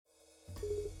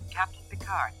Captain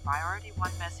Picard, Priority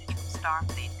 1 message from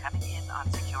Starfleet coming in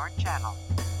on secured channel.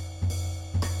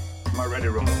 My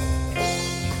Readier Room.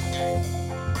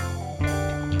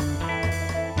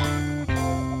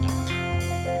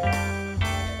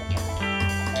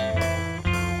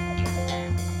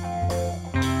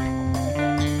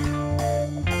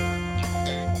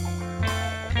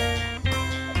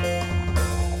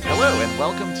 Hello, and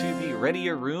welcome to the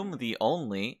Readier Room, the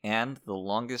only and the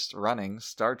longest-running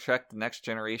Star Trek The Next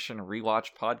Generation rewatch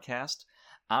podcast.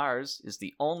 Ours is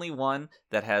the only one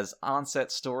that has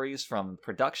on-set stories from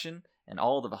production and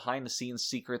all the behind-the-scenes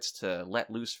secrets to let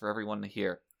loose for everyone to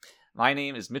hear. My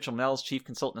name is Mitchell Mells, Chief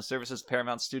Consultant of Services,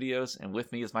 Paramount Studios, and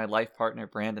with me is my life partner,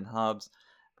 Brandon Hobbs.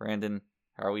 Brandon,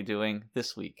 how are we doing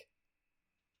this week?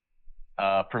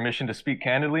 Permission to speak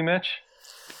candidly, Mitch?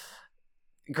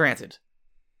 Granted.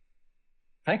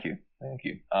 Thank you.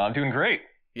 I'm doing great.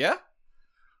 Yeah?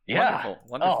 Yeah.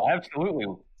 Wonderful. Oh, absolutely.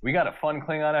 We got a fun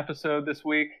Klingon episode this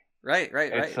week. Right.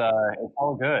 It's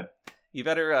all good. You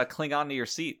better cling on to your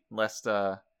seat, lest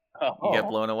you get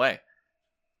blown away.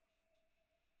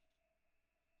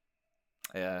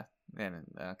 Yeah.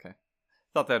 Okay.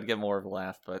 Thought that would get more of a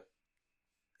laugh, but...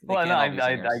 Well, no, I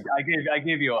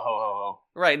gave you a ho-ho-ho.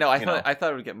 Right, no, I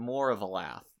thought it would get more of a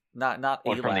laugh. Not a laugh.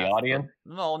 From the audience?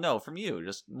 No, from you.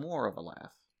 Just more of a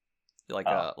laugh. Like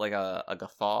a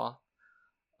guffaw.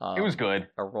 It was good.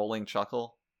 A rolling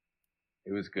chuckle.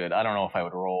 It was good. I don't know if I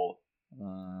would roll.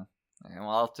 Well,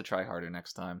 I'll have to try harder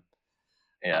next time.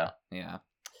 Yeah. Yeah.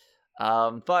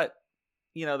 But,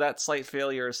 that slight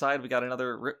failure aside, we got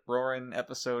another rip-roaring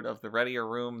episode of the Readier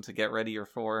Room to get readier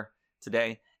for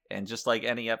today. And just like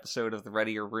any episode of the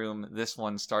Readier Room, this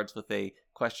one starts with a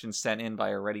question sent in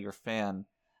by a Readier fan.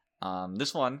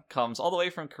 This one comes all the way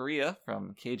from Korea,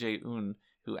 from KJ Un,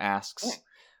 who asks,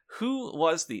 who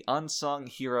was the unsung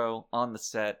hero on the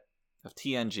set of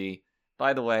TNG?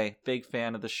 By the way, big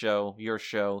fan of the show, your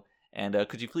show, and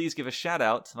could you please give a shout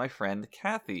out to my friend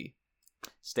Kathy?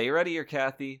 Stay readier,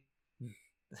 Kathy.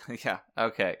 Yeah,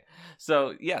 okay.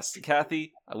 So, yes,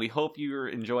 Kathy, we hope you're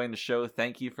enjoying the show.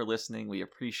 Thank you for listening. We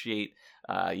appreciate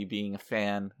you being a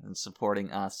fan and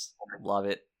supporting us. Love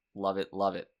it, love it,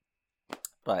 love it.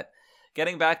 But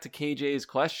getting back to KJ's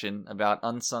question about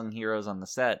unsung heroes on the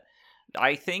set,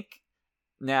 I think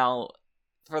now,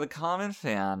 for the common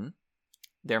fan,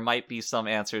 there might be some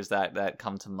answers that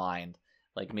come to mind.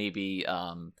 Like maybe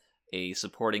a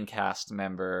supporting cast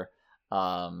member,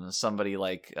 somebody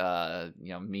like,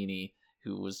 Meanie,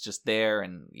 who was just there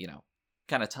and,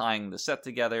 kind of tying the set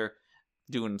together,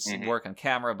 doing some work on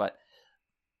camera. But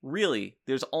really,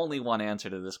 there's only one answer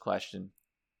to this question.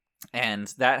 And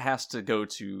that has to go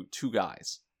to two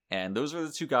guys. And those are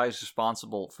the two guys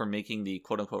responsible for making the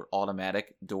quote-unquote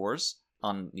automatic doors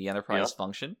on the Enterprise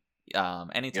function.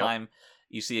 Anytime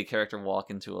you see a character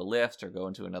walk into a lift or go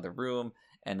into another room,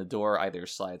 and the door either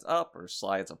slides up or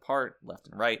slides apart, left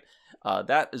and right,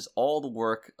 that is all the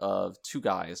work of two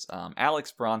guys,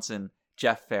 Alex Bronson,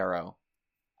 Jeff Farrow.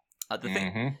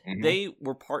 They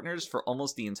were partners for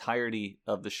almost the entirety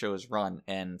of the show's run,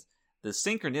 and the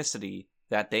synchronicity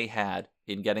that they had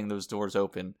in getting those doors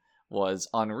open was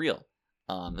unreal.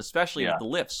 Especially with the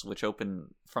lifts, which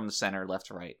open from the center left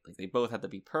to right. Like, they both had to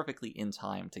be perfectly in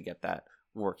time to get that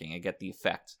working and get the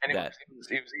effect. And it was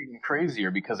even crazier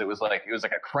because it was like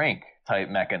a crank type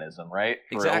mechanism, right?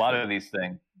 For exactly. A lot of these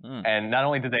things. And not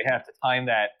only did they have to time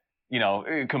that,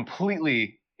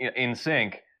 completely in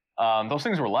sync, those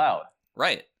things were loud.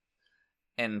 Right.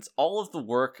 And all of the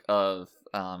work of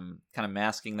kind of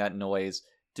masking that noise,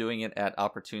 doing it at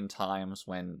opportune times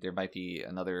when there might be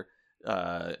another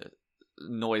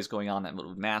noise going on that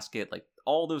would mask it, like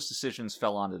all those decisions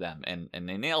fell onto them, and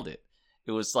they nailed it.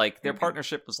 It was like their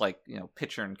partnership was like,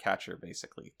 pitcher and catcher,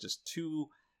 basically. Just two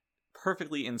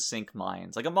perfectly in sync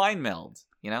minds, like a mind meld,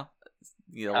 the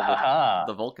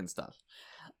Vulcan stuff.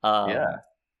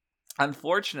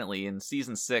 Unfortunately,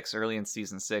 early in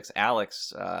season 6,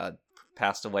 Alex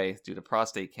passed away due to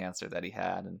prostate cancer that he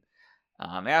had, and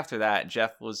after that,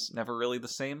 Jeff was never really the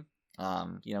same.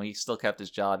 He still kept his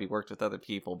job. He worked with other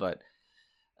people, but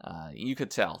you could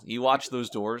tell. You watch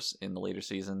those doors in the later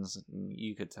seasons,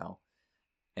 you could tell.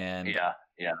 And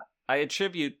I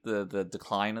attribute the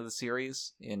decline of the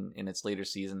series in its later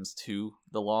seasons to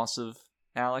the loss of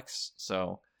Alex.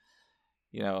 So,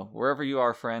 wherever you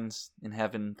are, friends in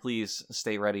heaven, please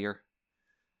stay readier.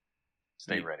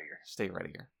 Stay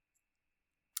readier.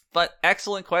 But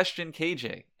excellent question,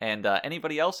 KJ. And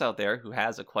anybody else out there who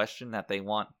has a question that they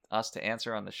want us to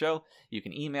answer on the show, you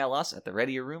can email us at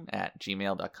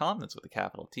thereadierroom@gmail.com. That's with a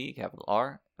capital T, capital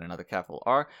R, and another capital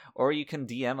R. Or you can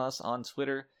DM us on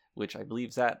Twitter which I believe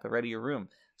is at the Readier Room.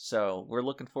 So we're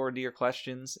looking forward to your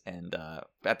questions, and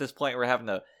at this point we're having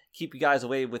to keep you guys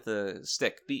away with a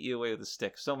stick, beat you away with a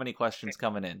stick. So many questions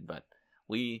coming in, but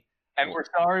we're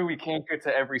sorry we can't get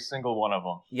to every single one of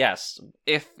them. Yes,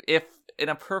 if in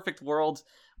a perfect world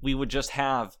we would just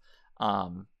have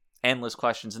endless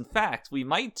questions. In fact, we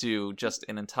might do just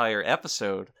an entire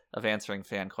episode of answering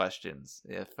fan questions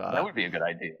if that would be a good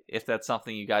idea. If that's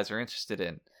something you guys are interested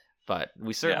in, but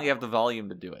we certainly have the volume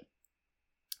to do it.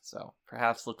 So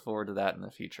perhaps look forward to that in the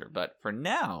future. But for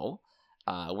now,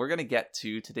 we're going to get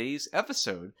to today's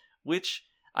episode, which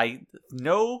I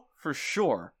know for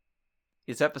sure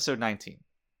is episode 19.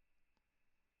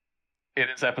 It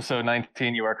is episode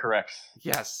 19, you are correct.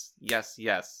 Yes.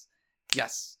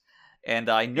 And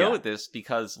I know this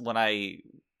because when I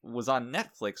was on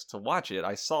Netflix to watch it,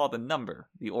 I saw the number,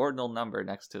 the ordinal number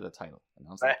next to the title. And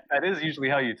I was that is usually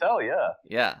how you tell, yeah.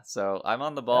 Yeah, so I'm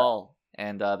on the ball.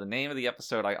 And the name of the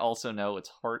episode, I also know it's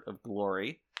Heart of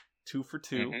Glory, 2 for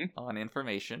 2 on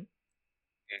information.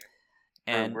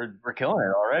 And we're killing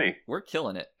it already. We're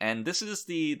killing it. And this is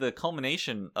the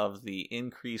culmination of the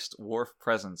increased Worf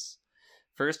presence.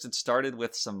 First, it started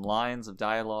with some lines of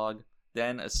dialogue,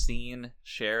 then a scene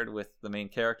shared with the main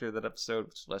character of that episode,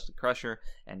 which is Leslie Crusher,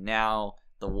 and now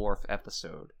the Worf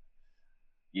episode.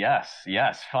 Yes,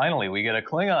 finally we get a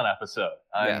Klingon episode.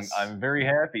 I'm very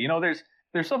happy. You know, there's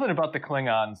something about the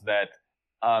Klingons that,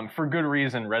 for good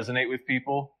reason, resonate with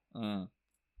people.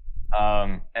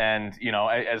 And you know,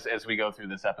 as we go through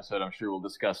this episode, I'm sure we'll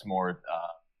discuss more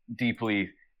deeply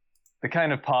the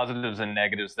kind of positives and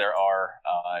negatives there are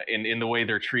in the way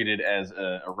they're treated as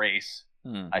a race,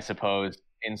 I suppose,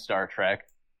 in Star Trek.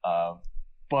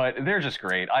 But they're just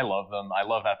great. I love them. I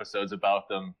love episodes about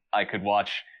them. I could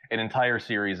watch an entire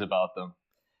series about them.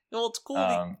 Well, it's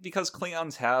cool because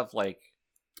Klingons have like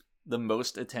the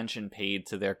most attention paid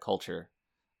to their culture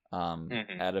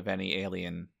out of any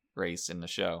alien race in the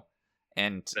show.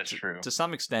 And that's true. To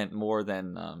some extent more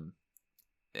than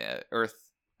Earth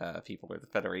people or the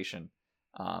Federation.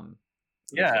 The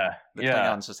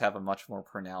Klingons just have a much more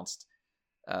pronounced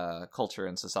culture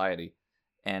and society.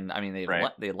 And I mean they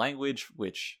have language,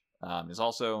 which is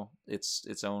also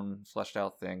its own fleshed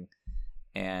out thing,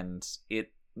 and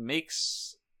it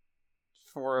makes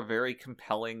for a very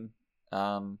compelling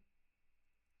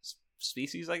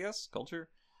species, I guess, culture.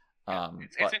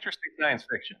 It's interesting science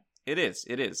fiction. It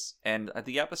is. And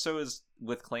the episodes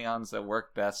with Klingons that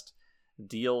work best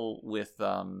deal with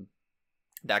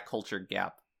that culture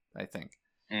gap, I think.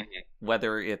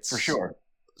 Whether it's for sure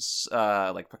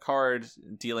like Picard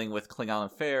dealing with Klingon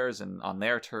affairs and on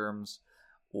their terms,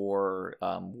 or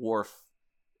Worf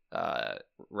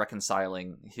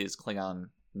reconciling his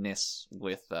Klingon-ness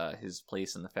with his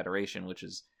place in the Federation, which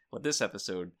is what this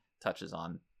episode touches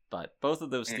on. But both of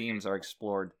those themes are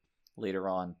explored later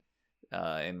on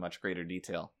in much greater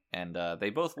detail, and they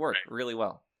both work really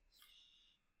well.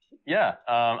 Yeah,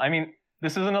 I mean,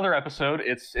 this is another episode.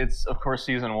 It's of course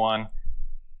season 1.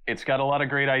 It's got a lot of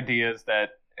great ideas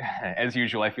that, as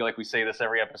usual, I feel like we say this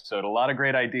every episode, a lot of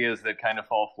great ideas that kind of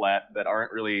fall flat, that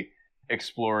aren't really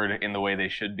explored in the way they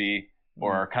should be,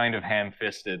 or are kind of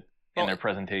ham-fisted in their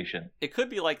presentation. It could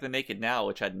be like The Naked Now,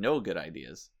 which had no good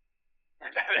ideas.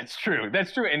 That's true,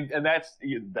 and that's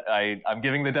I'm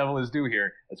giving the devil his due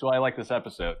here. That's why I like this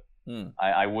episode.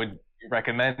 I would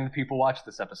recommend people watch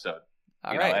this episode,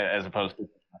 All right, as opposed to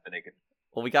The Naked.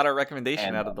 Well, we got our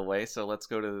recommendation out of the way, so let's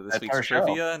go to this week's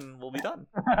trivia, and we'll be done.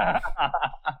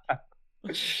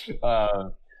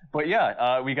 But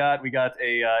yeah, we got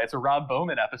it's a Rob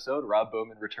Bowman episode. Rob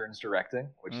Bowman returns directing,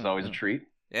 which is always a treat.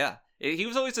 Yeah, he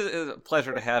was always a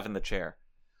pleasure to have in the chair.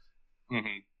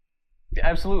 Yeah,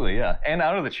 absolutely, yeah, and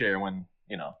out of the chair when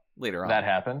later on that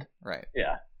happened. Right.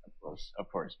 Yeah, of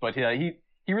course. But yeah,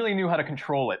 he really knew how to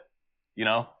control it.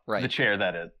 Right. The chair,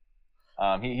 that is.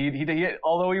 He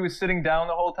although he was sitting down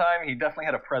the whole time, he definitely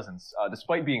had a presence,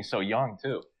 despite being so young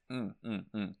too.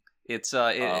 It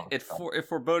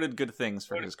foreboded good things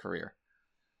for his career.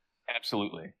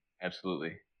 Absolutely.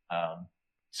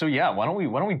 So yeah, why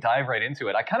don't we dive right into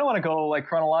it? I kind of want to go like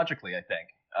chronologically. I think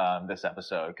this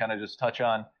episode kind of just touch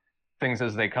on things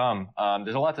as they come.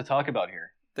 There's a lot to talk about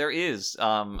here. There is.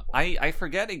 I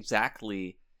forget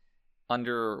exactly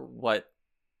under what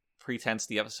pretense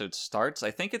the episode starts.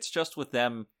 I think it's just with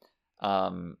them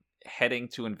heading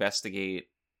to investigate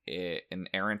an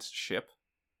errant ship.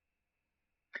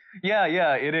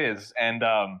 Yeah, it is. And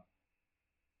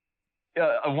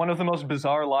one of the most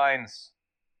bizarre lines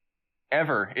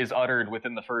ever is uttered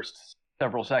within the first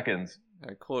several seconds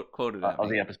quoted of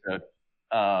the episode.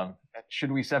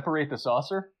 Should we separate the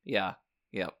saucer? Yeah.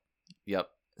 Yep.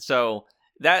 So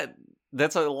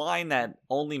that's a line that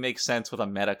only makes sense with a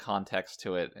meta context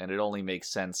to it, and it only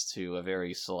makes sense to a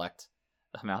very select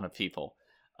amount of people.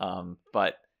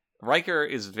 But Riker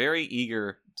is very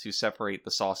eager to separate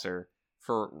the saucer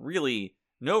for really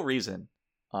no reason.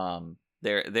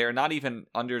 They're not even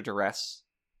under duress.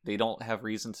 They don't have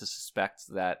reason to suspect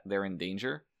that they're in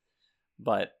danger.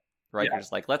 But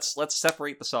Riker's like, let's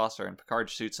separate the saucer, and Picard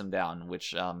shoots him down,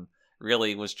 which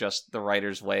really was just the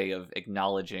writer's way of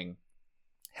acknowledging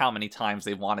how many times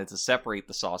they wanted to separate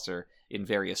the saucer in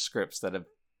various scripts that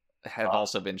have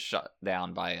also been shut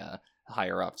down by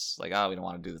higher ups. Like, we don't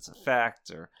want to do this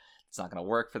effect, or it's not going to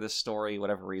work for this story,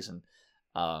 whatever reason.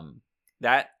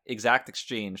 That exact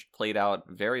exchange played out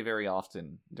very, very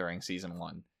often during season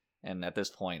 1. And at this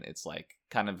point, it's like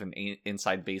kind of an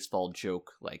inside baseball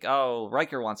joke. Like,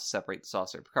 Riker wants to separate the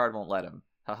saucer. Picard won't let him.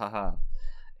 Ha ha ha.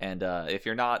 And if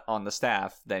you're not on the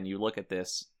staff, then you look at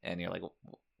this and you're like,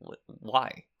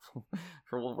 why?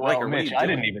 Riker, Mitch, I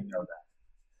didn't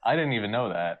even know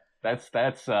that.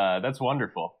 That's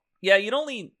wonderful. Yeah, you'd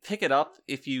only pick it up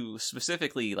if you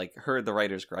specifically like heard the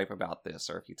writers gripe about this,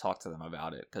 or if you talked to them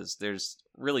about it, because there's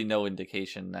really no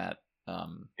indication that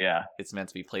it's meant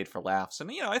to be played for laughs. And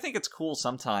I think it's cool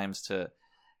sometimes to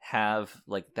have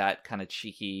like that kind of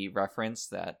cheeky reference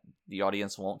that the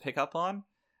audience won't pick up on,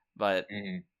 but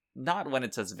not when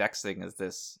it's as vexing as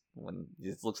this, when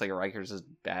it looks like Riker's as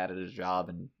bad at his job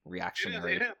and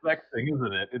reactionary. It is vexing,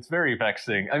 isn't it? It's very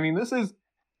vexing. I mean, this is...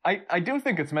 I do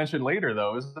think it's mentioned later,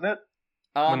 though, isn't it?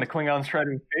 When the Klingons try to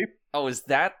escape. Oh, is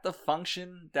that the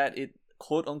function that it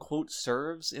quote unquote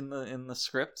serves in the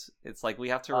script? It's like we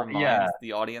have to remind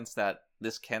the audience that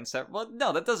this can separate. Well,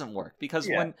 no, that doesn't work, because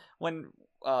when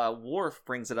Worf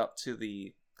brings it up to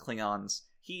the Klingons,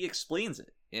 he explains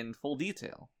it in full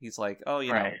detail. He's like, know,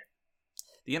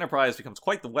 the Enterprise becomes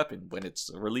quite the weapon when it's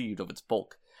relieved of its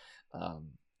bulk,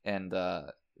 and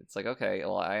it's like, okay,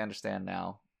 well, I understand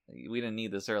now. We didn't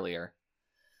need this earlier,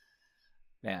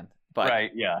 man.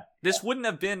 But this wouldn't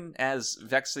have been as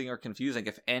vexing or confusing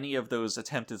if any of those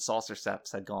attempted saucer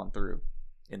steps had gone through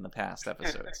in the past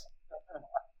episodes.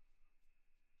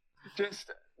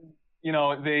 Just,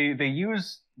 they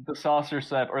use the saucer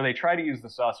step, or they try to use the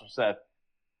saucer step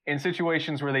in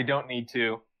situations where they don't need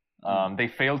to. They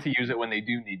fail to use it when they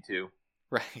do need to.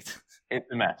 Right. It's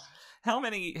a mess. How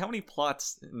many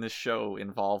plots in this show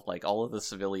involve like all of the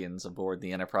civilians aboard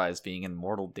the Enterprise being in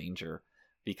mortal danger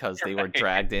because they were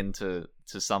dragged into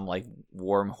some like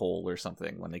wormhole or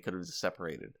something when they could have just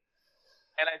separated?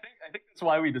 And I think that's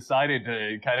why we decided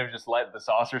to kind of just let the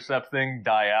saucer step thing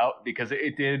die out, because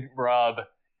it did rob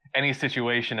any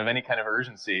situation of any kind of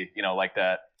urgency, like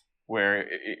that, where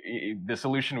the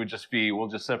solution would just be, we'll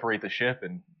just separate the ship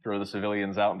and throw the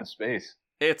civilians out into space.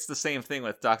 It's the same thing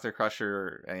with Dr.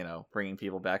 Crusher, bringing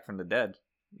people back from the dead.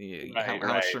 How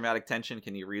much dramatic tension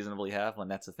can you reasonably have when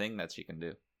that's a thing that she can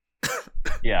do?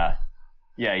 Yeah.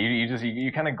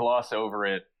 You kind of gloss over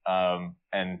it,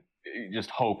 and you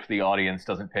just hope the audience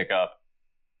doesn't pick up.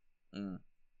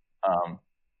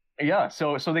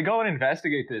 So they go and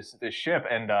investigate this ship,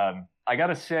 and I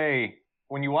gotta say,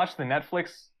 when you watch the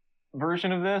Netflix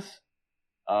version of this,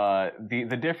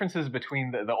 the differences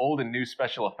between the old and new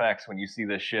special effects when you see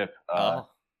this ship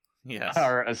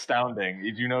are astounding.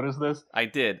 Did you notice this? I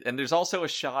did. And there's also a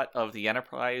shot of the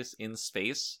Enterprise in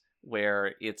space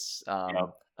where it's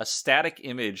a static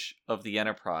image of the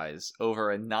Enterprise over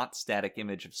a not static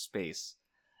image of space.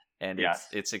 And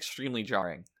it's extremely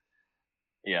jarring.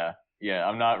 Yeah.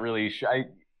 I'm not really sure.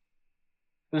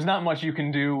 There's not much you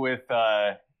can do with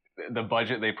the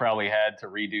budget they probably had to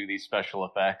redo these special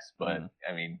effects, but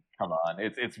I mean, come on,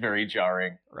 it's very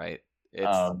jarring. Right.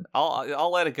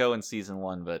 I'll let it go in season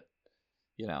 1, but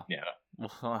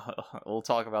we'll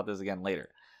talk about this again later.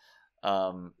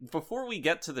 Before we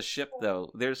get to the ship,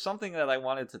 though, there's something that I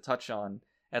wanted to touch on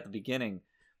at the beginning,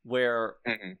 where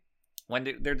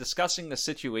when they're discussing the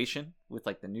situation with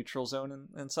like the neutral zone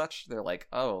and such, they're like,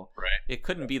 it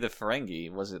couldn't be the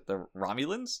Ferengi, was it the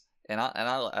Romulans? And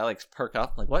I like perk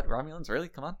up, like, what? Romulans? Really?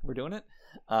 Come on, we're doing it?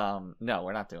 No,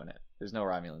 we're not doing it. There's no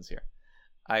Romulans here.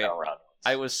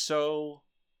 I was so...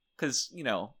 Because,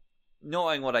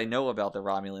 knowing what I know about the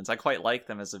Romulans, I quite like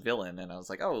them as a villain, and I was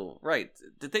like, oh, right.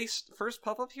 Did they first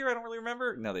pop up here? I don't really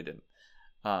remember. No, they didn't.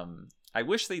 I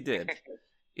wish they did.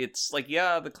 It's like,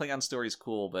 the Klingon story's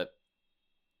cool, but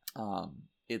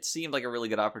it seemed like a really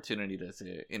good opportunity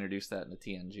to introduce that in the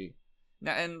TNG.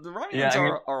 Now, and the Romulans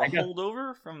are a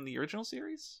holdover from the original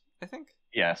series, I think?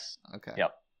 Yes. Okay.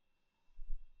 Yep.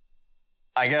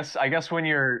 I guess when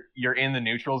you're in the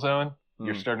neutral zone,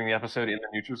 you're starting the episode in the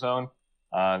neutral zone,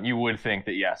 you would think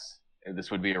that, yes, this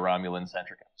would be a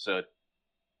Romulan-centric episode.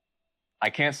 I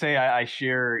can't say I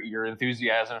share your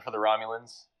enthusiasm for the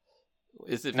Romulans.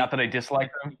 Is it not that I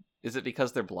dislike them? Is it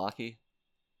because they're blocky?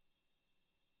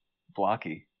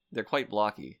 Blocky. They're quite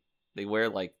blocky. They wear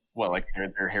like what, like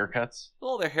their haircuts?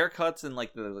 Well, their haircuts and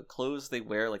like the clothes they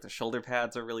wear, like the shoulder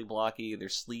pads are really blocky. Their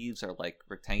sleeves are like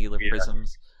rectangular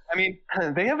prisms. I mean,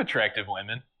 they have attractive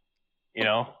women, you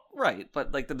know. Right,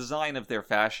 but like the design of their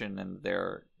fashion and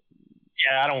their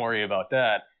I don't worry about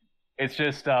that. It's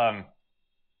just I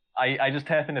just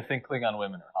happen to think Klingon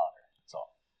women are hotter. That's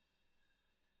all.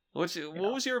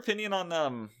 What was your opinion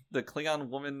on the Klingon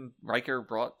woman Riker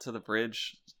brought to the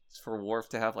bridge for Worf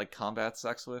to have like combat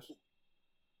sex with?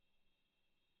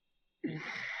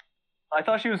 I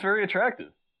thought she was very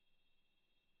attractive.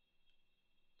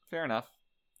 Fair enough.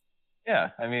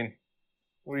 Yeah, I mean,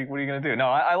 what are you gonna do? No,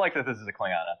 I like that this is a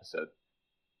Klingon episode.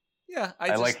 Yeah,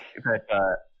 I like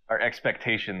that our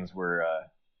expectations were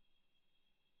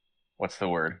what's the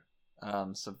word?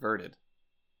 Subverted.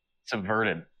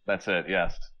 Subverted. That's it.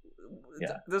 Yes.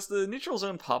 Yeah. Does the neutral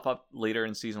zone pop up later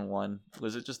in season 1?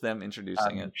 Was it just them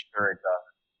introducing it?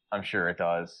 I'm sure it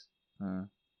does.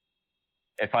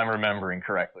 If I'm remembering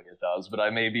correctly, it does. But I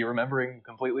may be remembering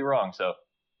completely wrong. So,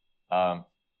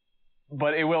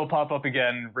 but it will pop up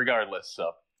again regardless.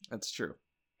 So that's true.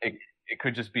 It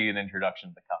could just be an introduction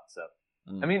to the concept.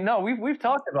 I mean, no, we've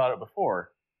talked about it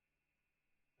before.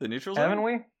 The neutral zone, haven't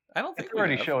we? I don't think it's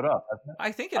already showed up. Hasn't it?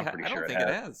 I think it. I don't think it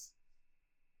has.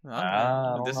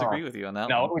 I disagree with you on that.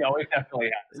 No, it definitely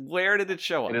has. Where did it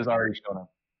show up? It has already shown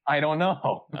up. I don't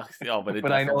know. Oh,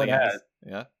 but I know it has.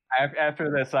 Yeah. After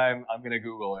this, I'm gonna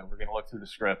Google and we're gonna look through the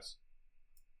scripts.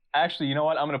 Actually, you know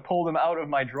what? I'm gonna pull them out of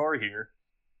my drawer here.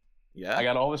 Yeah. I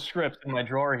got all the scripts in my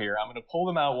drawer here. I'm gonna pull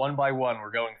them out one by one.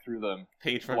 We're going through them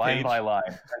page for line page, by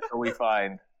line until we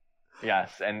find.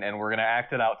 Yes, and we're gonna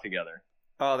act it out together.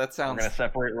 Oh, that sounds. We're gonna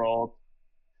separate roles.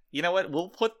 You know what?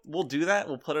 We'll do that.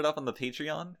 We'll put it up on the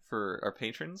Patreon for our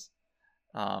patrons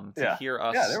to hear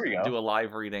us do a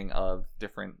live reading of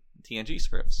different TNG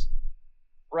scripts.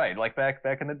 Right, like back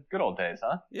in the good old days,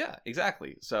 huh? Yeah,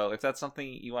 exactly. So if that's something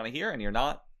you want to hear and you're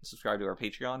not, subscribe to our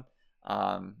Patreon,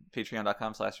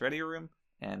 patreon.com/Readier Room,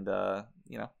 and I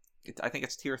think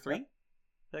it's tier 3. Did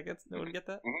I get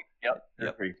that? Mm-hmm.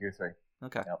 Yep. Tier 3.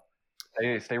 Okay.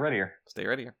 Yep. Stay readier. Stay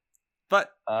readier.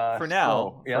 But for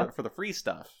now, for the free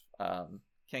stuff,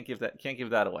 can't give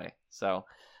that away. So,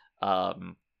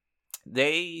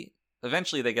 they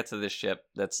eventually get to this ship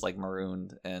that's like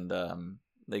marooned, and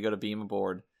they go to beam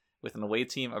aboard with an away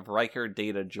team of Riker,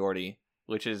 Data, Geordi,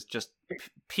 which is just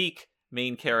peak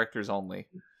main characters only.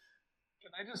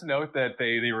 Can I just note that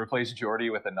they replaced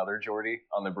Geordi with another Geordi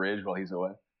on the bridge while he's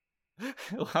away?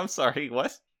 I'm sorry,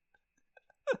 what?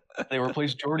 They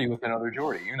replaced Geordi with another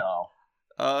Geordi, you know.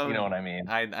 You know what I mean.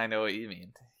 I know what you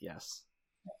mean. Yes.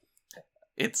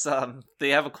 It's they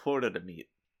have a quota to meet.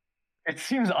 It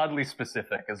seems oddly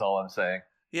specific, is all I'm saying.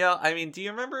 Yeah, I mean, do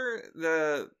you remember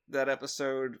that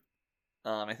episode?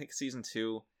 I think season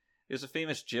 2. There's a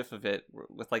famous GIF of it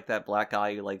with like that black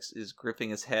guy who like is gripping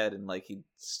his head and like he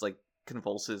like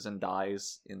convulses and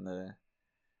dies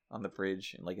on the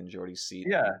bridge and like in Geordi's seat.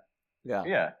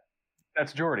 Yeah.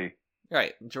 That's Geordi.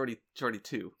 Right, Geordi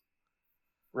 2.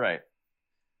 Right.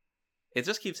 It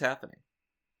just keeps happening.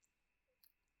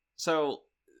 So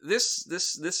this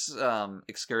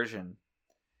excursion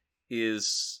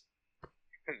is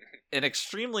an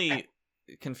extremely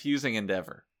confusing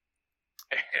endeavor.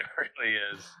 It really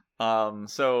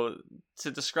is. So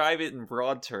to describe it in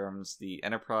broad terms, the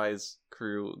Enterprise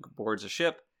crew boards a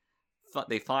ship.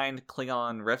 They find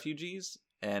Klingon refugees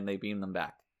and they beam them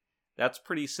back. That's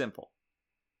pretty simple.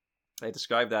 I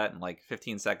described that in like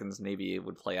 15 seconds. Maybe it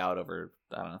would play out over,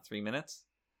 3 minutes.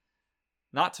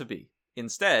 Not to be.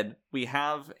 Instead, we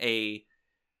have a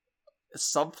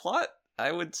subplot,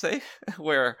 I would say,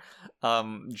 where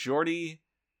Geordi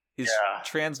is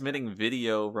transmitting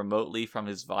video remotely from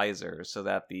his visor so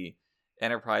that the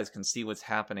Enterprise can see what's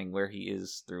happening where he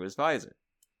is through his visor.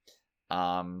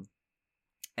 And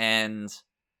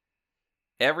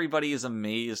everybody is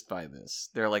amazed by this.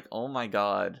 They're like, oh my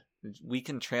god, we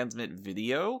can transmit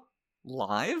video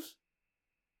live?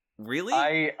 Really?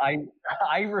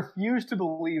 I refuse to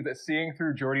believe that seeing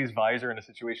through Geordi's visor in a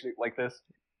situation like this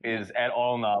is at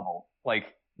all novel.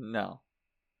 Like, no.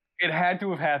 It had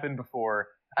to have happened before.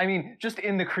 I mean, just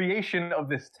in the creation of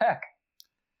this tech,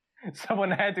 someone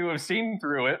had to have seen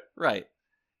through it. Right.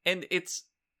 And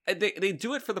they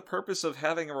do it for the purpose of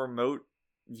having a remote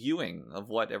viewing of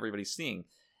what everybody's seeing.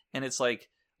 And it's like,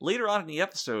 later on in the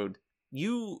episode,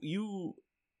 you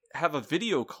have a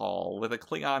video call with a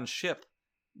Klingon ship,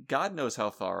 God knows how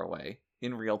far away,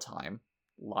 in real time,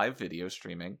 live video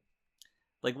streaming.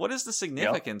 Like, what is the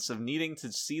significance of needing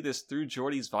to see this through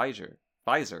Geordi's visor?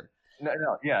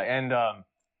 No, yeah, and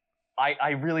I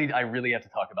really have to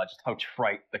talk about just how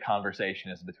trite the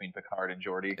conversation is between Picard and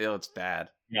Geordi. Oh, it's bad.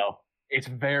 It's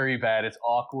very bad. It's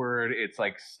awkward. It's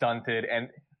like stunted, and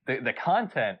the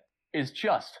content is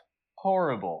just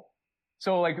horrible.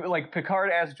 So like Picard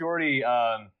asked Geordi,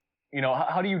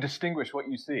 how do you distinguish what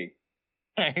you see?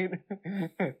 Right?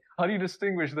 How do you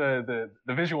distinguish the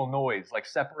visual noise? Like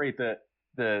separate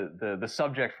the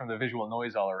subject from the visual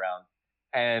noise all around.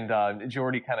 And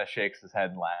Geordi kind of shakes his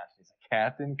head and laughs. He's like,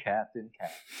 Captain.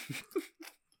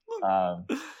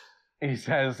 He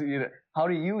says, how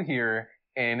do you hear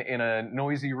in a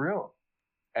noisy room?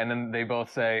 And then they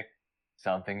both say,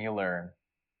 something you learn.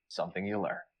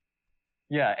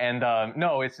 Yeah, and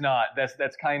no, it's not.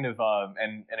 That's kind of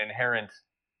an inherent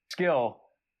skill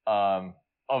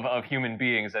of human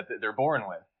beings that they're born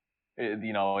with.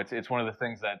 It's one of the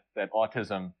things that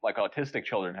autistic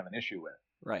children have an issue with.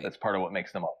 Right. That's part of what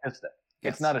makes them autistic.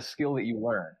 Yes. It's not a skill that you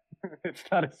learn.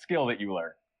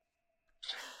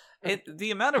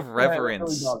 The amount of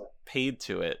reverence paid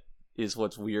to it is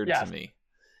what's weird to me.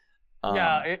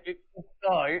 It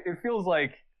feels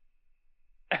like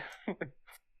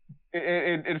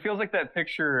it feels like that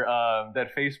picture,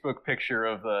 that Facebook picture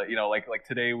of like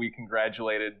today we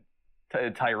congratulated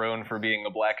Tyrone for being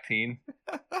a black teen.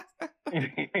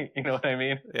 You know what I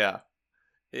mean? Yeah.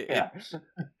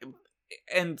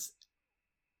 And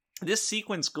this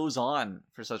sequence goes on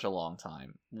for such a long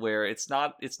time, where it's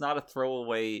not a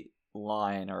throwaway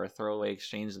line or a throwaway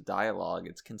exchange of dialogue.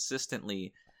 It's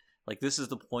consistently like, this is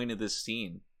the point of this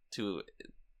scene to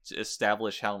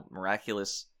establish how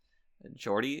miraculous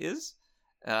Geordi is.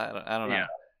 I don't know.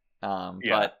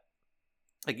 But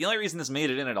like, the only reason this made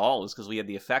it in at all was because we had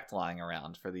the effect lying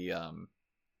around for the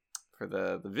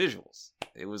visuals.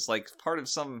 It was like part of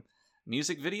some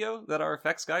music video that our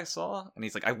effects guy saw, and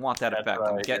he's like, I want that effect.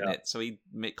 Right, I'm getting it. So he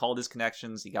called his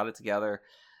connections, he got it together,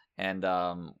 and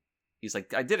he's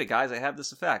like, I did it, guys, I have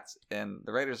this effect. And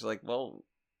the writers are like, well,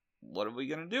 what are we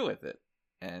gonna do with it?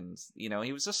 And he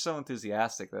was just so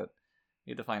enthusiastic that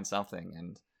we had to find something,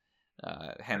 and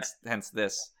hence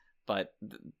this. But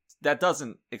that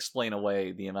doesn't explain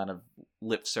away the amount of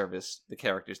lip service the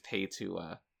characters pay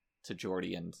to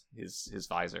Geordi and his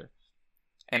visor.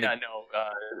 And that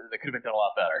could have been done a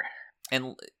lot better.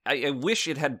 And I wish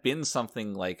it had been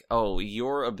something like, oh,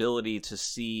 your ability to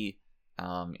see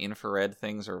infrared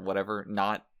things or whatever,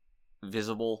 not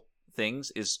visible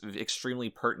things, is extremely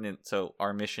pertinent to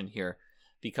our mission here.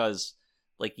 Because,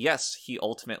 like, yes, he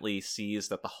ultimately sees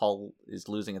that the hull is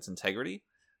losing its integrity,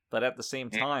 but at the same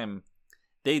time,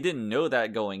 they didn't know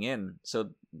that going in.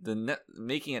 So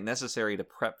making it necessary to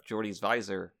prep Geordi's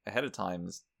visor ahead of time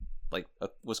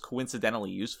was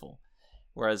coincidentally useful.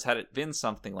 Whereas had it been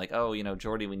something like, oh,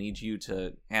 Geordi, we need you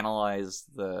to analyze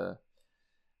the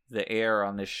air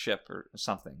on this ship or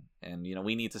something, and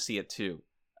we need to see it too,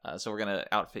 so we're gonna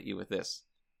outfit you with this,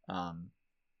 would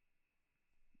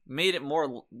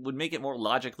make it more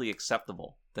logically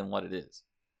acceptable than what it is.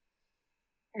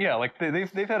 Yeah, like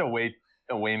they've had away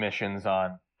missions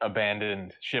on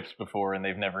abandoned ships before, and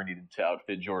they've never needed to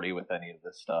outfit Geordi with any of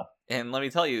this stuff. And let me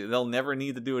tell you, they'll never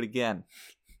need to do it again.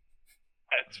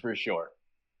 That's for sure.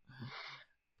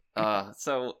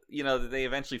 So they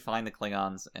eventually find the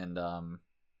Klingons, and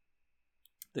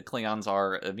the Klingons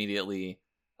are immediately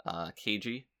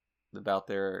cagey about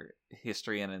their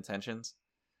history and intentions.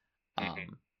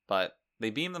 But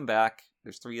they beam them back.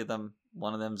 There's 3 of them.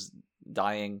 One of them's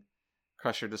dying.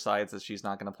 Crusher decides that she's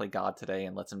not going to play God today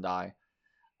and lets him die.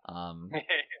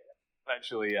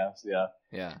 Eventually, yes, yeah.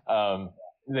 Yeah.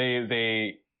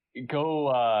 They go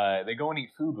and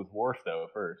eat food with Worf though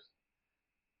first.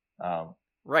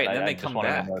 Right, and then they come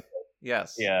back.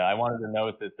 Yes. Yeah, I wanted to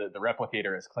note that the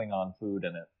replicator has Klingon food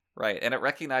in it. Right, and it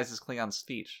recognizes Klingon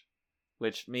speech,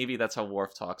 which maybe that's how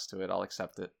Worf talks to it. I'll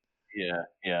accept it.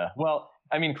 Yeah. Well,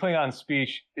 I mean, Klingon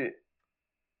speech.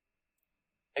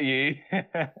 You're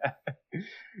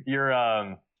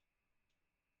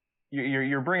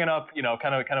bringing up,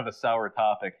 kind of a sour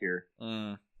topic here,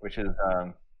 which is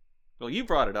well, you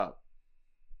brought it up.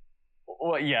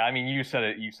 Well, yeah, I mean, you said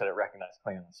it recognized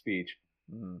Klingon speech.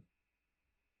 The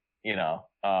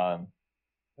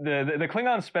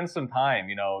Klingons spend some time,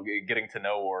 getting to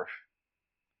know Worf,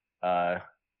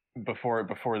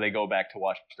 before they go back to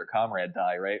watch their comrade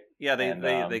die, right? Yeah,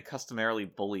 they customarily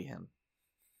bully him.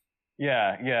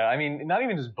 Yeah. I mean, not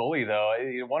even just bully though.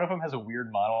 One of them has a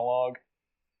weird monologue,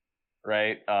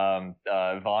 right?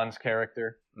 Vaughn's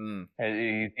character.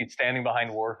 He's standing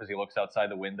behind Worf as he looks outside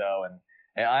the window, and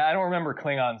I don't remember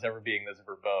Klingons ever being this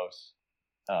verbose.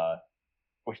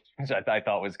 which I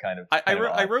thought was kind of.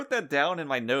 I wrote that down in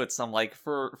my notes. I'm like,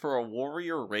 for a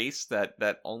warrior race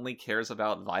that only cares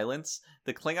about violence,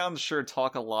 the Klingons sure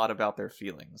talk a lot about their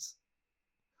feelings.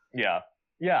 Yeah.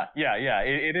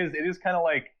 It is kind of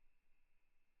like,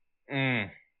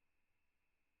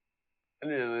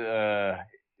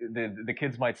 the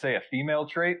kids might say a female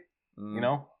trait, you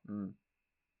know.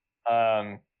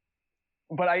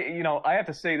 But I have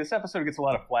to say this episode gets a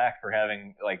lot of flack for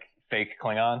having like fake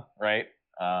Klingon, right?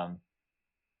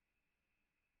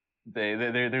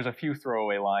 There's a few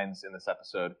throwaway lines in this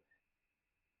episode,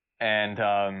 and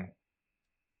I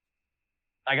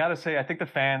gotta say I think the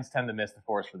fans tend to miss the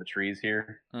forest for the trees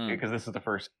here, because this is the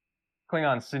first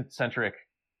Klingon-centric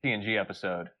TNG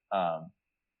episode,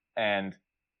 and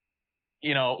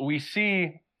we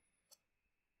see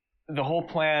the whole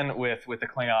plan with the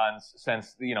Klingons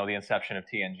since the inception of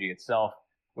TNG itself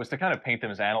was to kind of paint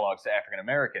them as analogs to African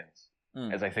Americans,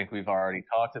 as I think we've already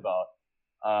talked about.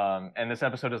 And this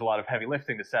episode does a lot of heavy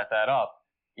lifting to set that up.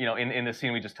 In the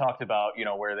scene we just talked about,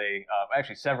 where they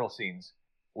actually several scenes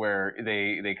where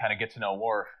they kind of get to know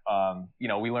Worf.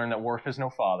 We learn that Worf is no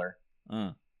father,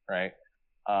 right?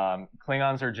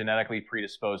 Klingons are genetically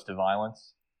predisposed to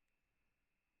violence.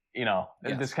 Yes.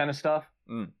 This kind of stuff.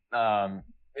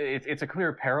 It's a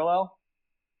clear parallel.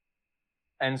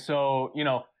 And so,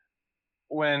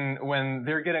 when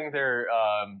they're getting their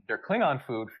Klingon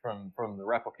food from the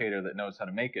replicator that knows how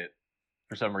to make it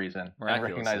for some reason and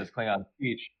recognizes Klingon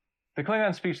speech, the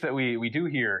Klingon speech that we do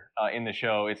hear in the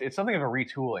show, it's something of a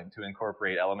retooling to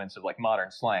incorporate elements of like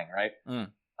modern slang, right?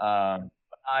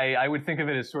 I would think of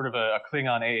it as sort of a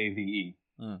Klingon AAVE.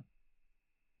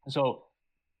 So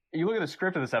you look at the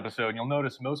script of this episode, and you'll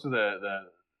notice most of the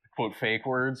quote fake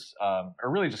words are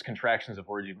really just contractions of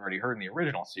words you've already heard in the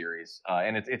original series,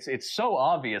 and it's so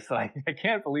obvious that I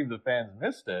can't believe the fans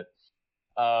missed it.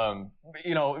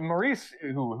 Maurice,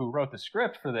 who wrote the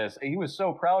script for this, he was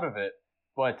so proud of it,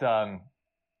 but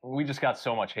we just got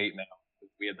so much hate mail.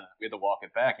 We had to walk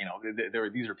it back.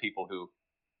 These are people who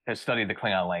have studied the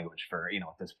Klingon language for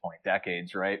at this point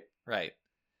decades, right? Right.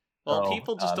 Well, so,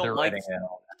 people just don't like.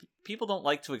 People don't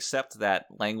like to accept that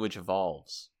language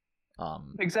evolves.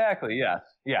 Exactly. Yes.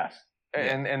 Yeah.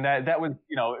 And that was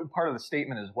part of the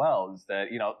statement as well, is that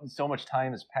so much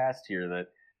time has passed here that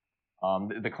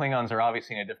the Klingons are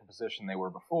obviously in a different position than they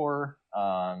were before.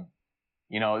 They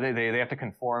have to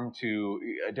conform to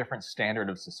a different standard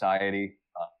of society.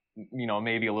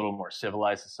 Maybe a little more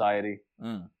civilized society.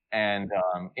 And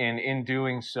in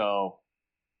doing so,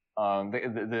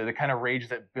 the kind of rage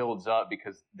that builds up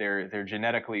because they're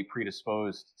genetically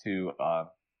predisposed to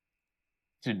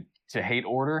hate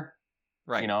order,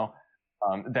 right?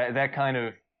 That kind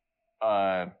of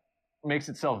makes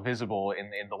itself visible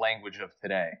in the language of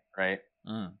today, right?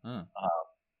 We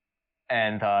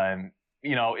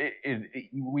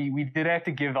did have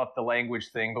to give up the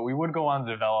language thing, but we would go on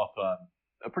to develop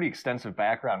a pretty extensive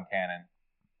background canon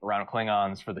around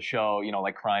Klingons for the show,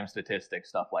 like crime statistics,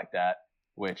 stuff like that,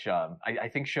 which I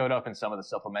think showed up in some of the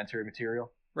supplementary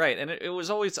material. Right, and it was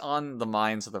always on the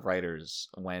minds of the writers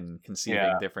when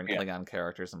conceiving different Klingon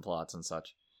characters and plots and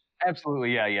such.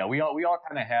 Absolutely, yeah. We all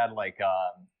kind of had like,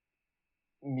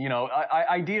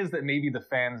 ideas that maybe the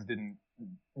fans didn't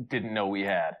know we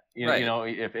had. Right.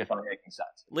 If I'm making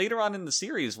sense. Later on in the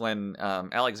series, when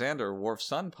Alexander, Worf's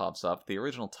son, pops up, the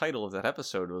original title of that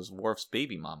episode was Worf's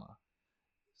Baby Mama.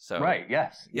 So right.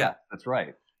 Yes. Yeah. That's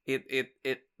right.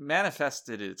 It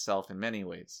manifested itself in many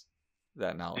ways.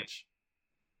 That knowledge.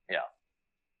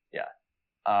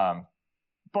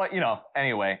 But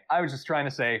anyway, I was just trying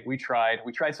to say we tried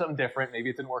something different. Maybe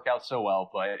it didn't work out so well,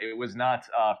 but it was not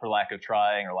for lack of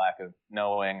trying or lack of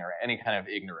knowing or any kind of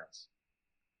ignorance.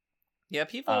 Yeah,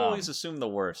 people always assume the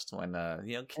worst when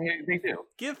they do.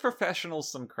 Give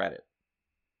professionals some credit.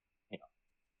 Yeah.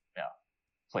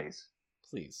 Please.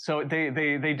 So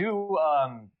they do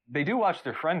watch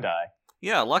their friend die.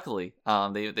 Yeah, luckily,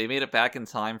 they made it back in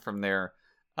time from their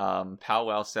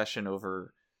powwow session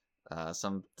over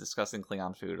some disgusting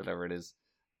Klingon food, whatever it is,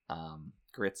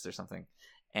 grits or something,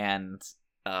 and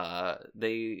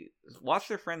they watched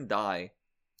their friend die,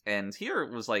 and here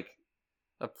it was like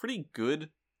a pretty good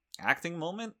acting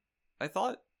moment, I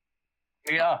thought.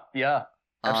 Yeah,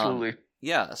 absolutely.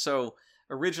 So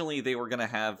originally they were gonna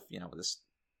have this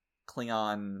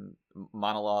Klingon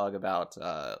monologue about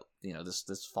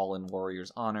this fallen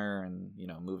warrior's honor and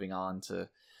moving on to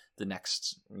the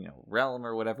next realm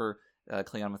or whatever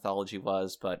Klingon mythology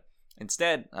was, but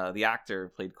instead the actor who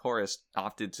played Chorus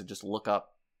opted to just look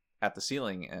up at the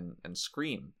ceiling and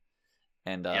scream,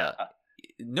 and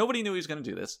nobody knew he was going to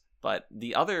do this, But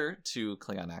the other two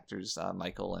Klingon actors,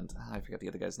 Michael and I forget the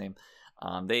other guy's name,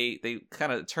 they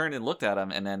kind of turned and looked at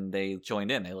him, and then they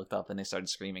joined in. They looked up and they started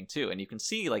screaming too. And you can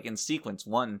see, like, in sequence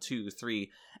 1, 2,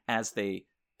 3, as they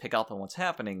pick up on what's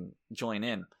happening, join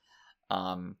in.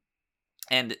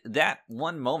 And that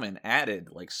one moment added,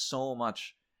 like, so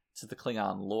much to the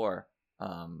Klingon lore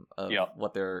of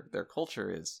what their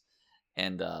culture is.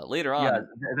 And later on,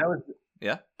 that was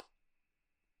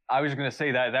I was going to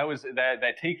say that was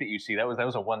that take that you see, that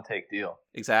was a one take deal.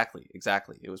 Exactly.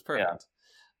 It was perfect.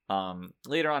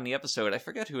 Later on in the episode, I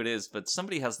forget who it is, but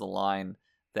somebody has the line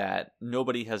that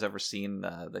nobody has ever seen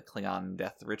the Klingon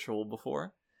death ritual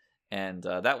before. And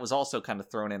that was also kind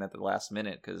of thrown in at the last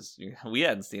minute because we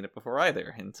hadn't seen it before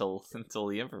either until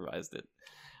he improvised it.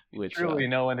 Which truly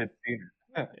no one had seen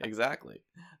it. Exactly.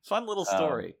 Fun little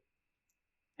story.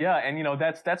 Yeah, and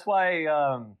that's why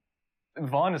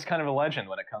Vaughn is kind of a legend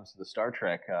when it comes to the Star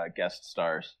Trek guest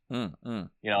stars. That's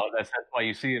why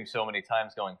you see him so many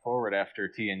times going forward after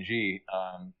TNG.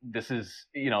 This is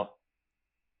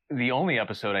the only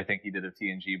episode I think he did of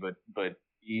TNG, but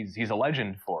he's a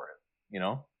legend for it.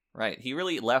 Right. He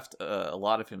really left a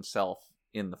lot of himself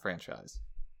in the franchise.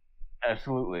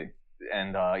 Absolutely,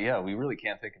 and we really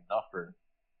can't thank him enough for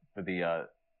the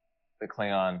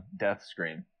Klingon death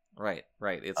scream. Right.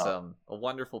 It's a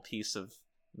wonderful piece of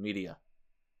media.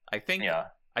 I think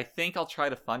I'll try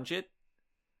to funge it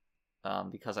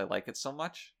because I like it so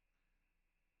much.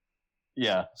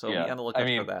 Yeah. So be on the lookout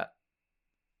for that.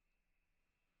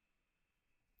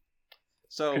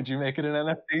 So could you make it an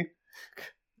NFT?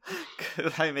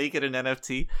 Could I make it an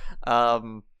NFT?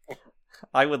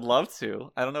 I would love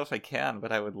to. I don't know if I can,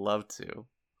 but I would love to.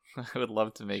 I would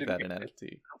love to make that an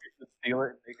NFT. Steal it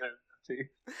and make it an NFT.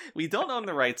 We don't own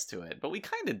the rights to it, but we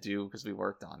kind of do because we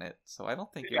worked on it. So I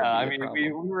don't think it would be a problem.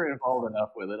 we were involved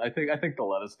enough with it. I think they'll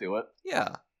let us do it.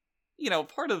 Yeah,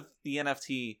 part of the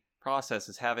NFT process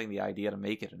is having the idea to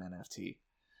make it an NFT.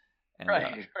 And,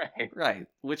 right.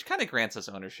 Which kind of grants us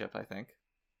ownership, I think.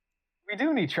 We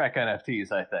do need Trek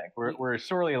NFTs. I think we're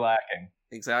sorely lacking.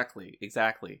 Exactly.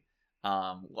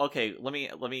 Okay, let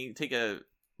me take a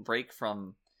break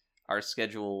from our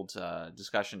scheduled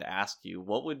discussion to ask you,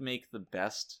 what would make the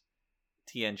best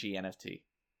TNG NFT?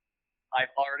 I've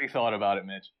already thought about it,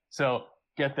 Mitch. So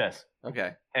get this.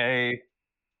 Okay. A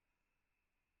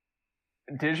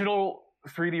digital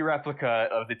 3D replica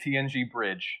of the TNG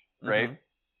bridge, right?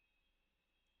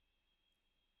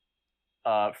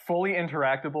 Fully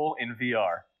interactable in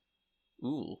VR.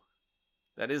 Ooh,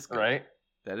 that is good. Right?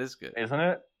 That is good. Isn't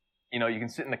it? You can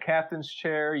sit in the captain's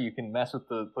chair. You can mess with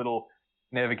the little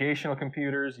navigational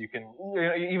computers. You can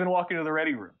even walk into the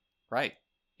Ready Room. Right.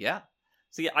 Yeah.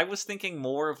 So I was thinking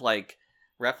more of like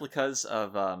replicas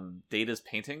of Data's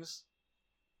paintings.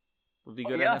 Would be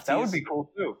good. Yeah, NFTs. That would be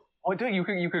cool too. Oh, dude,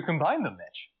 you could combine them,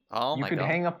 Mitch. Oh my god! You could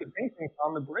hang up the paintings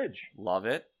on the bridge. Love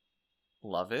it.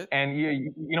 And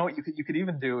you know what you could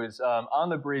even do is on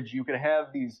the bridge you could have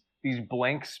these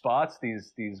blank spots,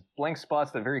 these blank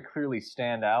spots that very clearly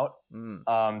stand out.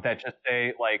 That just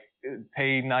say like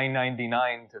pay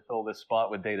 $9.99 to fill this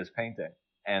spot with Data's painting.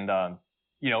 And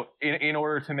in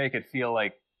order to make it feel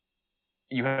like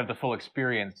you have the full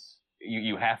experience,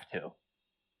 you have to.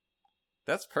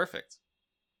 That's perfect.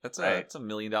 That's a $1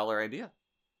 million idea.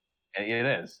 It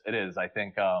is. I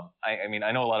think.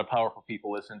 I know a lot of powerful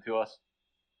people listen to us,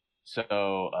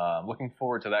 so looking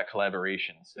forward to that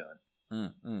collaboration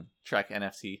soon. Trek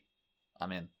NFT,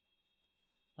 I'm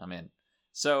in.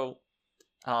 So,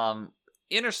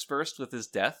 interspersed with his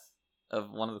death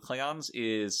of one of the Klingons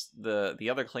is the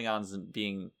other Klingons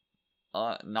being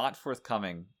not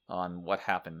forthcoming on what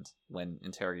happened when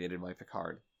interrogated by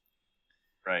Picard.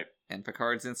 Right. And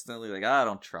Picard's instantly like, I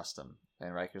don't trust him.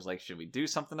 And Riker's like, should we do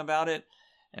something about it?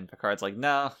 And Picard's like,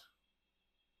 no,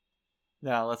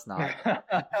 let's not.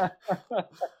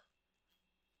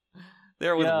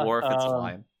 There with Worf, it's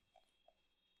fine.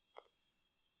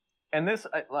 And this,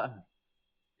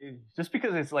 just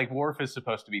because it's like Worf is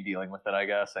supposed to be dealing with it, I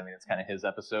guess. I mean, it's kind of his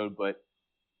episode, but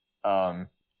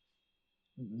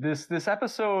this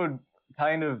episode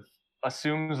kind of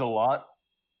assumes a lot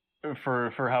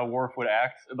for how Worf would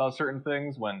act about certain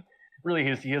things when really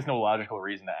he has no logical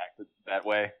reason to act that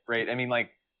way, right? I mean, like,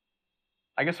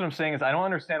 I guess what I'm saying is I don't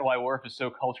understand why Worf is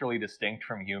so culturally distinct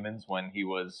from humans when he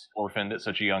was orphaned at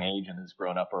such a young age and has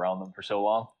grown up around them for so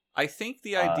long. I think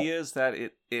the idea is that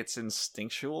it's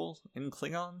instinctual in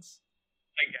Klingons.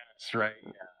 I guess, right?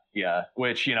 Yeah.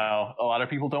 Which, a lot of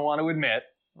people don't want to admit.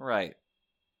 Right.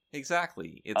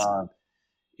 Exactly. It's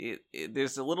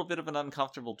there's a little bit of an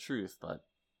uncomfortable truth, but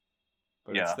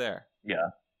it's there. Yeah.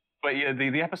 But yeah,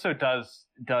 the episode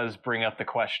does bring up the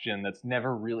question that's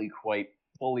never really quite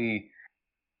fully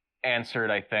answered,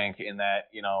 I think, in that,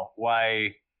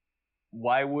 why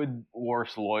would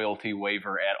Worf's loyalty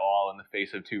waver at all in the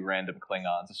face of two random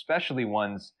Klingons, especially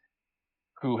ones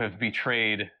who have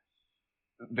betrayed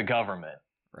the government?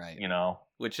 Right.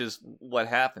 Which is what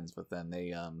happens with them.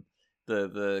 They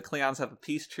the Klingons have a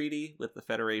peace treaty with the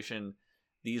Federation.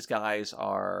 These guys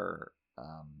are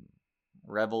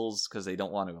rebels because they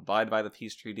don't want to abide by the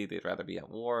peace treaty. They'd rather be at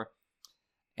war.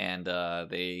 And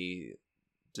they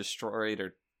destroyed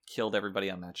or killed everybody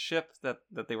on that ship that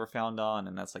they were found on,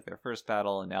 and that's like their first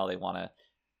battle. And now they want to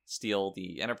steal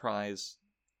the Enterprise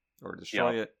or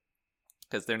destroy it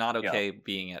because they're not okay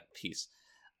being at peace.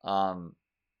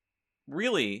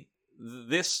 Really,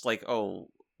 this, like, will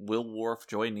Worf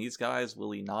join these guys?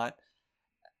 Will he not?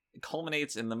 It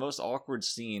culminates in the most awkward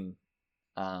scene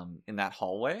in that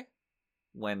hallway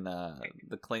when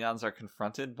the Klingons are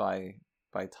confronted by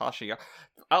Tasha Yar.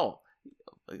 Oh,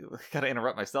 I gotta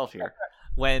interrupt myself here.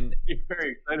 When you're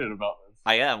very excited about this.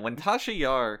 I am. When Tasha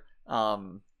Yar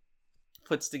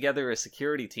puts together a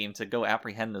security team to go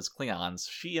apprehend those Klingons,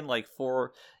 she and like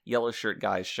 4 yellow shirt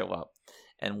guys show up.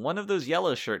 And one of those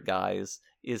yellow shirt guys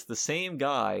is the same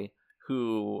guy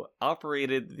who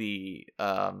operated the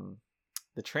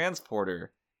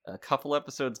transporter a couple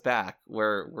episodes back,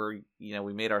 where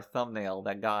we made our thumbnail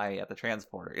that guy at the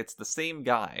transporter. It's the same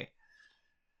guy.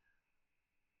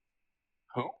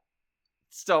 Who?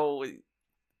 So, we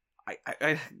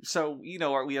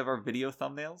have our video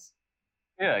thumbnails.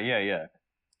 Yeah.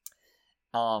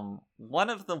 One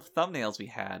of the thumbnails we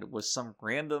had was some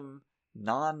random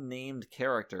non-named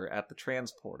character at the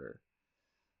transporter.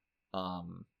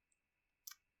 And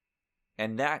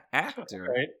that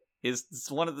actor is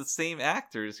one of the same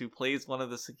actors who plays one of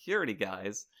the security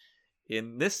guys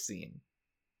in this scene.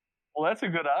 Well, that's a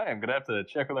good eye. I'm gonna have to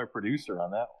check with our producer on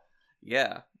that one.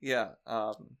 Yeah.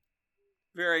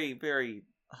 Very, very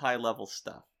high level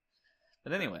stuff.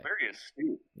 But anyway. That's very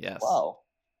astute. Yes. Wow.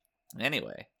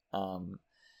 Anyway,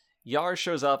 Yar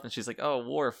shows up and she's like, "Oh,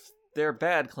 Worf, they're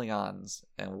bad Klingons."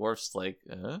 And Worf's like,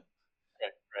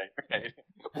 Right.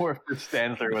 Worf just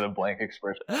stands there with a blank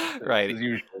expression. Right. As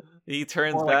usual. He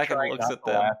turns back and looks at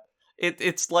them.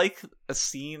 It's like a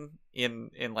scene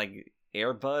in like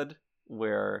Air Bud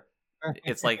where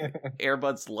it's like Air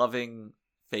Bud's loving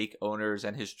fake owners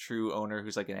and his true owner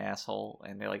who's like an asshole,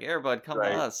 and they're like, "Air Bud, come to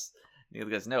us." And the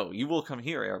guy goes, "No, you will come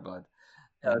here, Air Bud."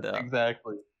 And,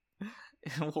 exactly.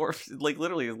 And Worf like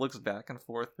literally looks back and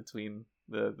forth between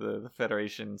the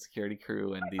Federation security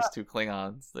crew and these 2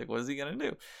 Klingons. Like, what is he gonna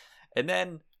do? And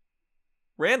then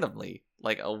randomly,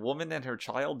 like, a woman and her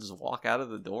child just walk out of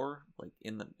the door, like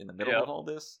in the middle of all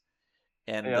this,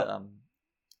 and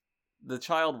the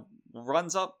child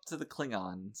runs up to the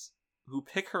Klingons, who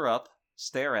pick her up,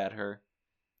 stare at her,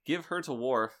 give her to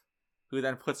Worf, who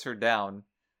then puts her down,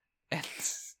 and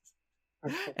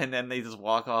and then they just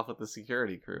walk off with the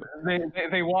security crew.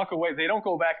 They walk away. They don't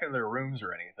go back into their rooms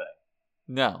or anything.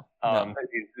 No.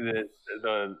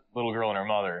 The little girl and her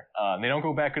mother. They don't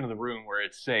go back into the room where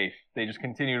it's safe. They just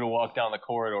continue to walk down the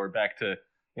corridor back to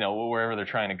wherever they're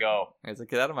trying to go. It's like,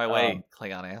 get out of my way,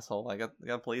 Klingon asshole! I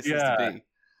got places to be.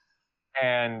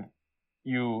 And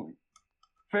you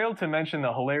failed to mention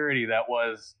the hilarity that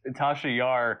was Tasha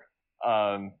Yar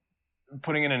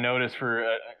putting in a notice for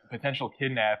a potential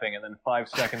kidnapping, and then 5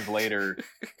 seconds later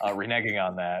reneging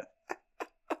on that.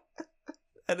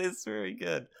 That is very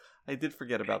good. I did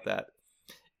forget about that.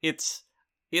 It's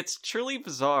truly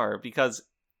bizarre because,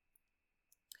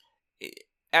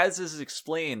 as is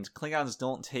explained, Klingons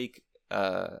don't take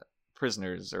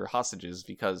prisoners or hostages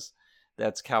because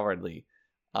that's cowardly.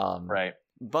 Right.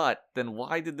 But then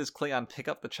why did this Klingon pick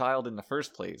up the child in the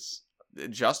first place?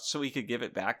 Just so he could give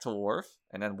it back to Worf,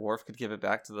 and then Worf could give it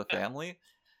back to the family?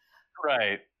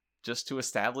 Right. Just to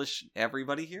establish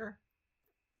everybody here?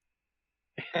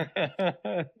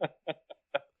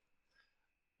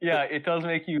 Yeah, it does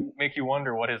make you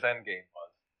wonder what his end game was.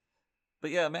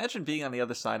 But yeah, imagine being on the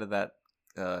other side of that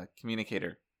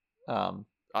communicator. We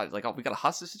got a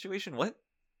hostage situation? What?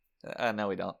 No,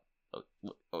 we don't.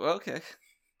 Okay.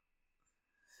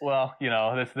 Well,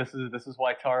 this is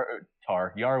why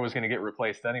Yar was going to get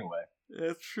replaced anyway.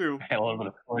 That's true. And a little bit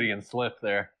of Freudian slip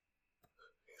there.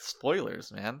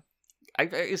 Spoilers, man.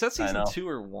 Is that season 2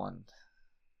 or 1?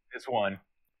 It's 1.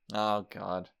 Oh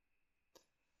God.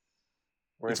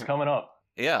 It's coming up.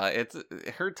 Yeah,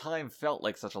 her time felt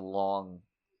like such a long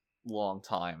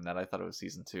time that I thought it was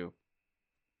season 2.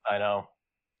 I know.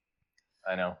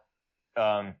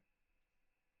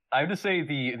 I have to say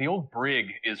the old brig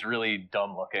is really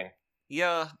dumb looking.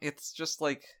 Yeah, it's just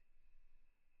like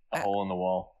a hole in the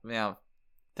wall. Yeah,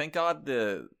 thank God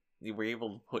you were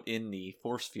able to put in the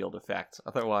force field effect.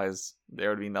 Otherwise, there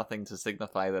would be nothing to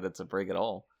signify that it's a brig at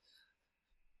all.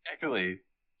 Actually,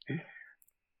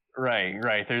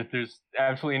 right. There's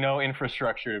absolutely no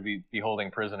infrastructure to be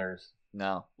holding prisoners.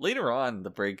 No. Later on, the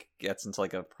brig gets into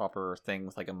like a proper thing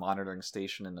with like a monitoring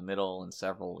station in the middle and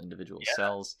several individual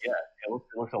cells. Yeah, it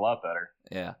looks a lot better.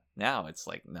 Yeah. Now it's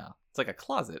like it's like a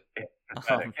closet. It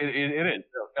is.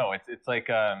 No, it's like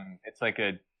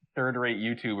a third-rate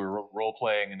YouTuber role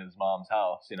playing in his mom's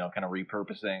house. Kind of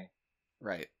repurposing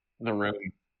right the room.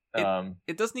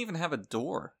 It doesn't even have a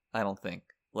door. I don't think.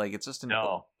 Like it's just an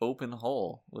open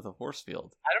hole with a force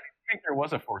field. I don't even think there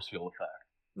was a force field effect.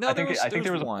 No, I think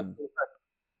there was one.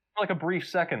 For like a brief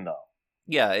second, though.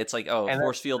 Yeah, it's like,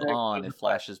 force field on, it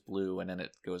flashes blue, and then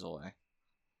it goes away.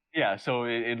 Yeah, so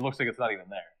it looks like it's not even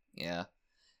there. Yeah.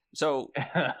 So,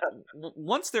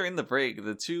 once they're in the brig,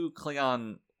 the two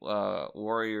Klingon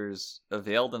warriors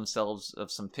avail themselves of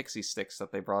some pixie sticks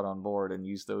that they brought on board and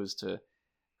use those to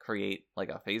create, like,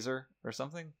 a phaser or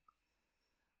something.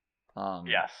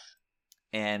 Yes.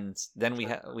 And then we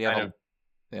have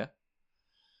yeah?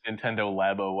 Nintendo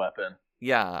Labo weapon.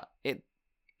 Yeah,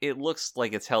 it looks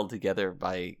like it's held together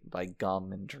by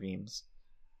gum and dreams.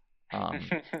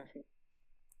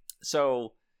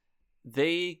 So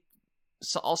they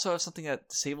also have something that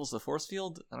disables the force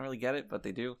field. I don't really get it, but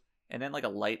they do. And then like a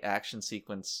light action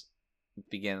sequence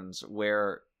begins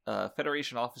where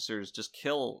Federation officers just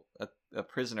kill a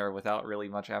prisoner without really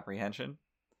much apprehension.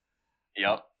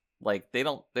 Yep. Like they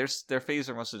don't. Their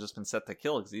phaser must have just been set to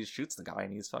kill because he shoots the guy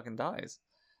and he fucking dies.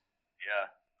 Yeah.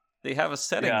 They have a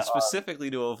setting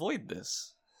specifically to avoid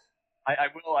this. I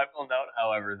will note,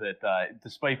 however, that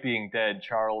despite being dead,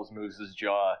 Charles moves his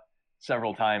jaw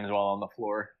several times while on the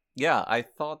floor. Yeah, I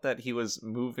thought that he was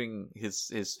moving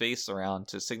his face around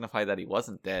to signify that he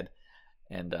wasn't dead,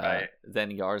 and then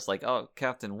Yar's like, "Oh,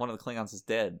 Captain, one of the Klingons is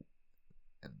dead."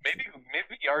 And maybe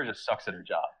Yar just sucks at her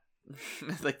job.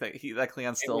 Like that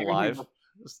Klingon's still alive,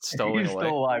 stowing he's away.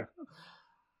 Still alive.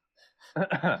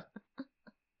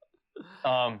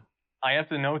 I have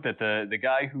to note that the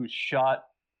guy who shot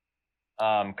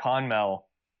Conmel,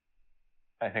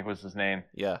 I think was his name.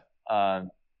 Yeah.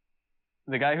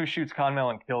 The guy who shoots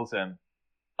Conmel and kills him,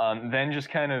 then just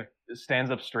kind of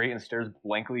stands up straight and stares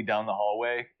blankly down the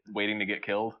hallway, waiting to get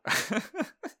killed.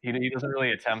 He doesn't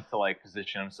really attempt to like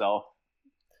position himself,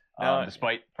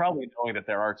 despite probably knowing that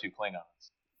there are two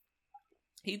Klingons.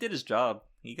 He did his job.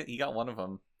 He got one of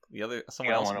them.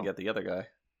 Someone else can get the other guy.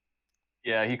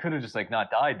 Yeah, he could have just like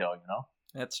not died though,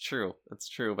 That's true.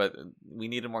 But we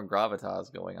needed more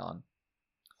gravitas going on.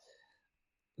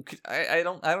 I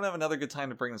don't have another good time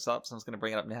to bring this up, so I'm just going to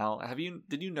bring it up now.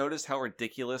 Did you notice how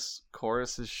ridiculous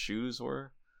Chorus's shoes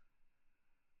were?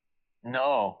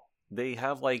 No. They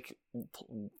have like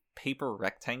paper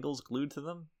rectangles glued to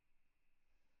them.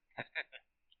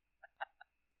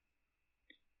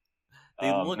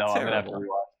 They look terrible. I'm gonna have to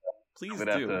rewatch that. Please I'm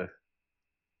gonna have to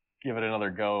give it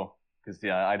another go. Because,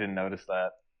 I didn't notice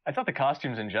that. I thought the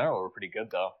costumes in general were pretty good,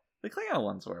 though. The Klingon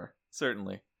ones were,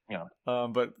 certainly. Yeah.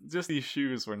 But just these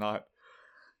shoes were not.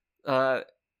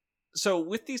 So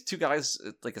with these two guys,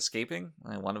 like, escaping,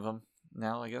 one of them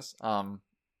now, I guess,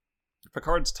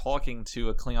 Picard's talking to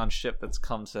a Klingon ship that's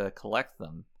come to collect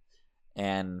them.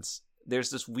 And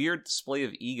there's this weird display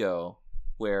of ego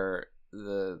where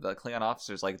the Klingon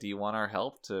officer's like, do you want our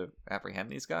help to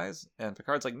apprehend these guys? And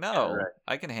Picard's like, no,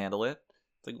 I can handle it.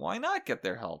 It's like, why not get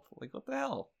their help? Like, what the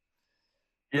hell?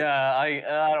 Yeah,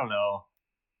 I don't know.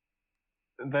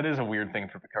 That is a weird thing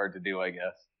for Picard to do, I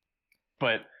guess.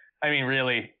 But, I mean,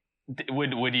 really,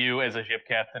 would you, as a ship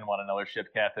captain, want another ship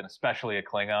captain, especially a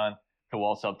Klingon, to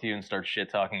waltz up to you and start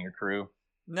shit-talking your crew?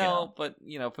 No, but,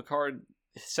 Picard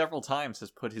several times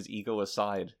has put his ego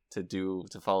aside to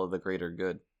follow the greater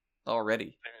good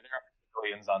already. There are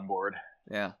civilians on board.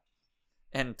 Yeah.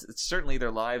 And certainly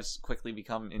their lives quickly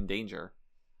become in danger.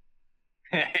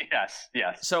 Yes.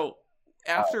 So,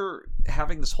 after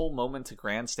having this whole moment to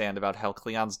grandstand about how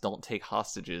Klingons don't take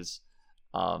hostages,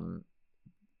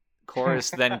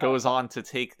 Chorus then goes on to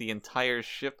take the entire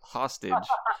ship hostage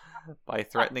by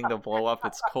threatening to blow up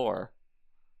its core.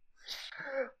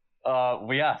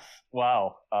 Yes.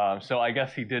 Wow. So I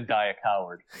guess he did die a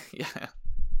coward.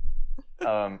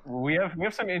 Yeah. We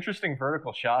have some interesting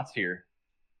vertical shots here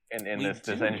in this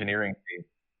engineering scene.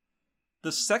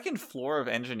 The second floor of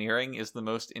engineering is the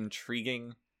most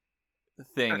intriguing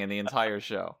thing in the entire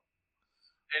show.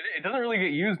 It doesn't really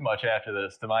get used much after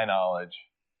this, to my knowledge.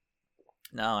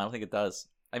 No, I don't think it does.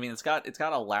 I mean, it's got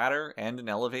a ladder and an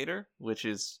elevator, which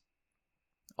is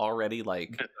already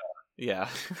like, yeah.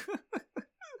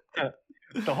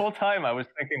 The whole time I was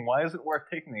thinking, why is it worth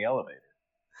taking the elevator?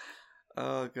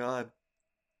 Oh God.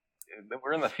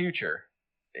 We're in the future.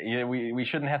 Yeah, we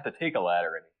shouldn't have to take a ladder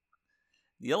anymore.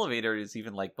 The elevator is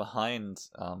even like behind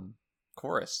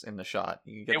Chorus in the shot.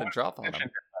 You can get the drop on him.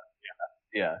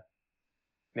 Yeah.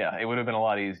 It would have been a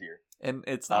lot easier. And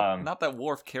it's not that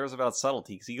Worf cares about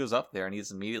subtlety, because he goes up there and he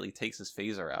just immediately takes his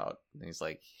phaser out, and he's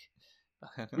like,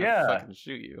 "I'm gonna fucking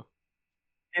shoot you."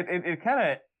 It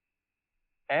kind of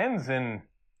ends in,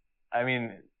 I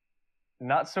mean,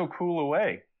 not so cool a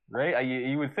way, right?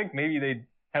 You would think maybe they'd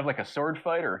have like a sword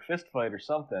fight or a fist fight or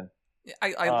something.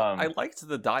 I liked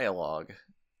the dialogue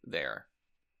there.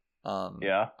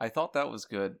 I thought that was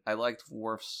good. I liked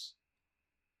Worf's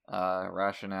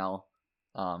rationale.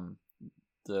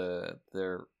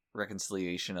 Their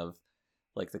reconciliation of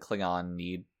like the Klingon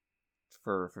need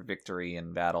for victory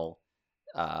and battle,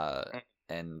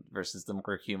 and versus the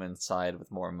more human side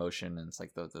with more emotion. And it's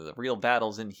like the real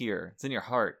battle's in here. It's in your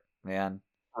heart, man.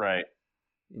 Right.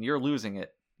 And you're losing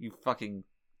it, you fucking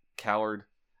coward.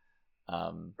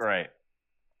 Right.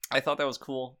 I thought that was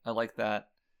cool. I like that.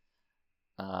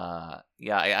 I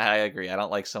agree. I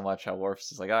don't like so much how Worf's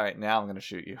just like, all right, now I'm gonna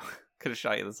shoot you. Could have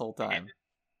shot you this whole time.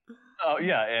 Oh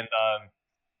yeah,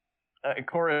 and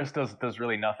Chorus does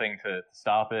really nothing to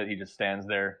stop it. He just stands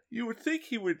there. You would think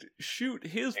he would shoot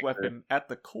his weapon at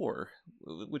the core,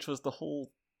 which was the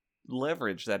whole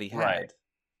leverage that he had. Right.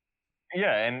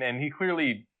 Yeah, and he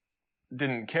clearly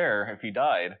didn't care if he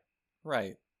died.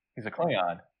 Right. He's a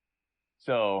Klingon.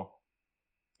 So,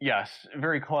 yes,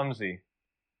 very clumsy.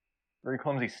 Very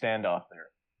clumsy standoff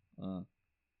there.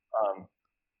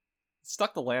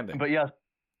 Stuck the landing. But yes.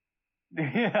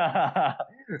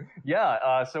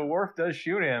 So Worf does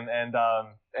shoot him, and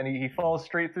he falls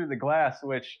straight through the glass,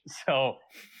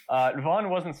 Vaughn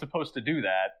wasn't supposed to do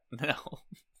that.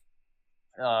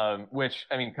 No. Which,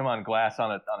 I mean, come on, glass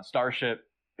on a starship,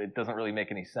 it doesn't really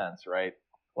make any sense, right?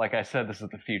 Like I said, this is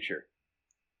the future.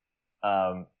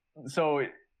 So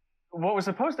what was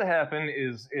supposed to happen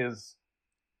is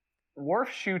Worf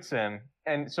shoots him,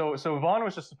 and so Vaughn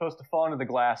was just supposed to fall into the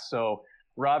glass, so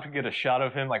Rob could get a shot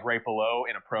of him like right below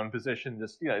in a prone position,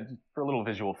 just for a little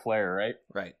visual flair, right?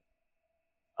 Right.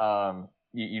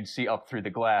 You'd see up through the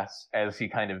glass as he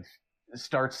kind of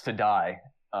starts to die.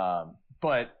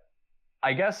 But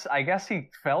I guess he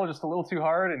fell just a little too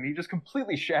hard, and he just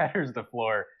completely shatters the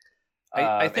floor.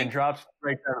 I think, and drops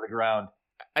right down to the ground.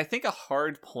 I think a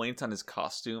hard point on his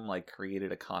costume like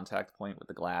created a contact point with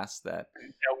the glass that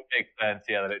would make sense.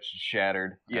 Yeah, that it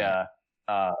shattered. Right.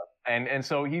 Yeah. And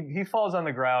so he falls on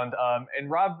the ground. And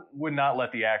Rob would not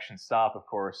let the action stop, of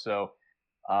course. So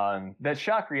that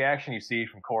shock reaction you see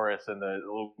from Chorus and the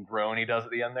little groan he does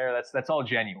at the end there, that's all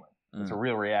genuine. It's a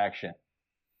real reaction.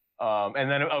 And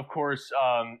then of course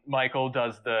Michael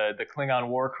does the Klingon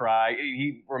war cry.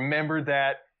 He remembered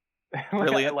that.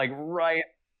 Brilliant. Like right.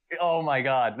 Oh my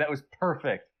God, that was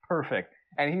perfect.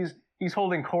 And he's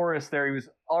holding Chorus there. He was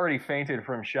already fainted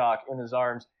from shock in his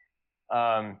arms,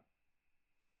 and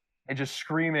just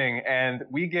screaming. And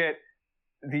we get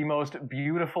the most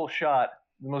beautiful shot,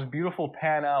 the most beautiful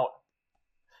pan out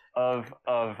of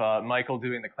Michael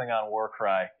doing the Klingon war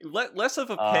cry. Less of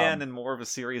a pan and more of a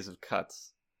series of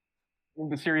cuts.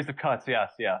 The series of cuts,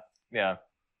 yes, yeah.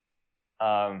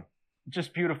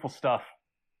 Just beautiful stuff.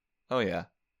 Oh yeah.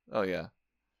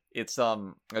 It's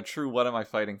a true "what am I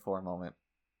fighting for" moment.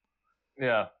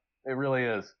 Yeah, it really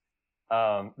is.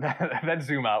 That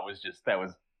zoom out was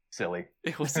silly.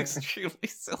 It was extremely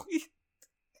silly.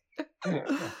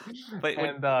 But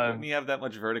and, when you have that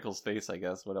much vertical space, I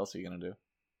guess, what else are you gonna do?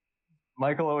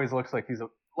 Michael always looks like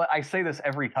I say this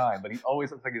every time, but he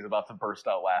always looks like he's about to burst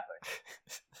out laughing.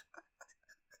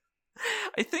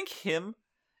 I think him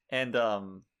and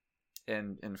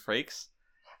Frakes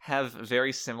have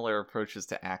very similar approaches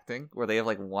to acting, where they have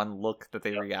like one look that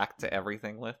they react to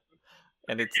everything with,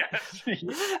 and it's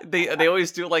they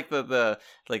always do like the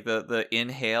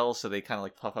inhale, so they kind of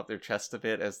like puff up their chest a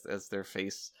bit as their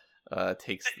face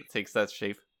takes that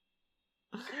shape.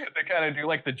 They kind of do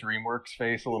like the DreamWorks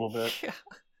face a little bit. Yeah.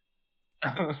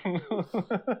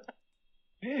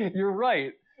 You're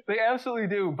right. They absolutely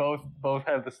do. Both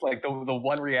have this like the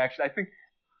one reaction. I think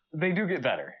they do get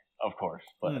better, of course,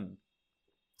 but.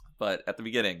 But at the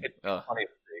beginning, it's funny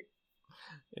to see.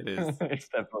 It is. It's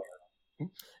definitely.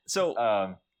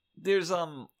 So there's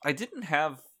I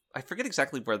forget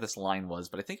exactly where this line was,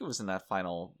 but I think it was in that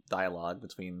final dialogue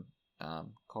between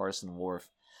Chorus and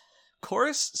Worf.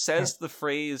 Chorus says the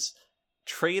phrase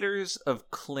 "traitors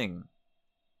of Kling."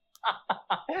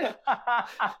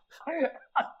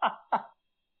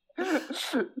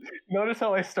 Notice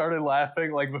how I started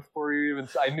laughing like before you even.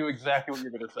 I knew exactly what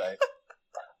you were gonna say.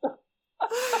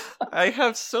 I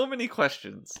have so many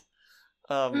questions.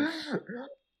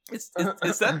 Is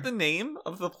that the name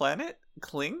of the planet?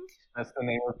 Kling? That's the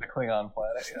name of the Klingon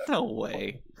planet. Yeah. No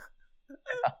way.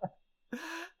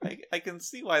 I can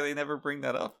see why they never bring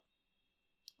that up.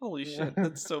 Holy shit,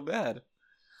 that's so bad.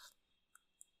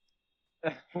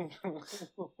 What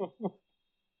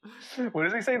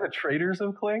does he say? The traitors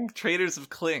of Kling? Traitors of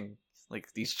Kling.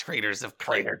 Like these traitors of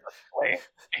Kling.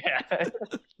 Yeah.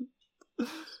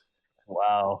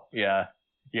 Wow. Yeah.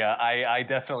 Yeah, I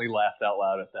definitely laughed out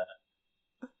loud at that.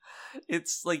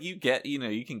 It's like you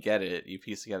can get it. You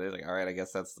piece together like, all right, I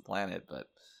guess that's the planet, but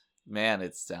man,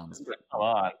 it sounds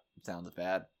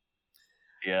bad.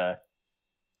 Yeah.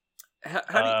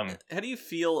 How do you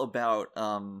feel about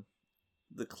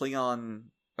the Klingon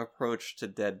approach to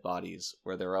dead bodies,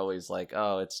 where they're always like,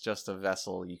 oh, it's just a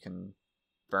vessel, you can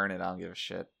burn it, I don't give a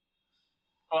shit.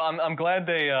 Well, I'm glad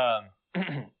they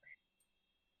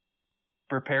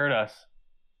prepared us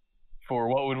for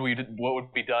what would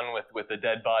be done with the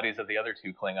dead bodies of the other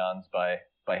two Klingons by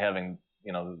having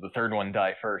the third one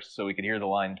die first, so we could hear the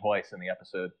line twice in the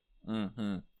episode.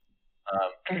 Mm-hmm.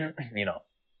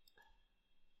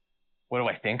 What do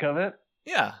I think of it?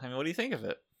 Yeah, I mean, what do you think of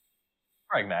it?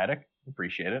 Pragmatic.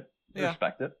 Appreciate it. Yeah.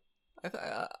 Respect it.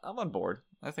 I'm on board.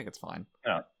 I think it's fine.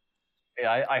 Yeah.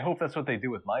 I hope that's what they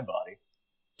do with my body.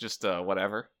 Just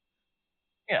whatever.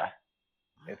 Yeah.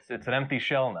 It's an empty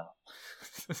shell now.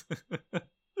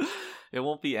 It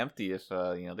won't be empty if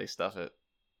they stuff it.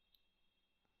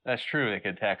 That's true. They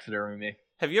could taxidermy me.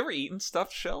 Have you ever eaten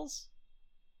stuffed shells?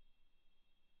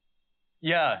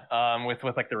 Yeah. With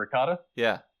like the ricotta.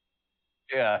 Yeah.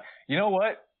 Yeah. You know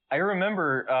what? I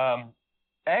remember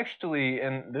actually,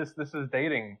 and this is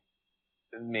dating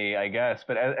me, I guess,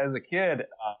 but as a kid,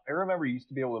 I remember you used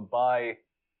to be able to buy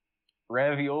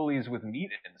raviolis with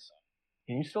meat inside.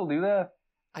 Can you still do that?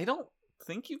 I don't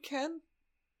think you can.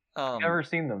 Never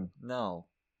seen them. No,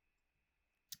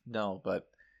 but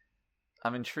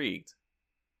I'm intrigued,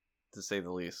 to say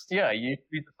the least. Yeah, you eat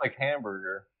this like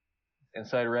hamburger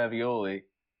inside a ravioli.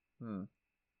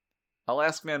 I'll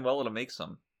ask Manuela to make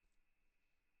some.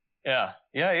 Yeah.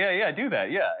 Do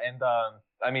that. Yeah, and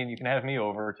I mean, you can have me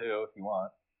over too if you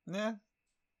want. Yeah.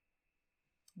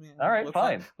 All right,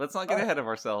 fine. Let's not get ahead of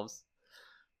ourselves.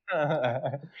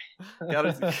 Gotta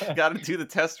do the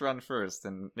test run first,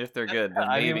 and if they're good, then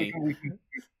maybe we can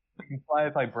fly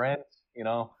it by Brent. Maybe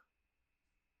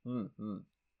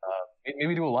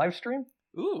do a live stream.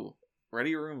 Ooh,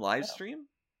 Readier Room live stream.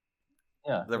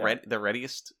 Yeah, the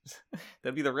readiest.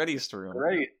 That'd be the readiest room.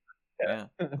 Right. Yeah.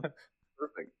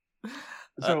 Perfect.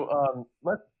 So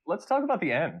let's talk about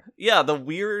the end. Yeah, the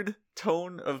weird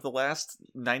tone of the last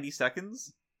 90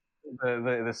 seconds.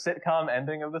 The sitcom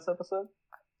ending of this episode.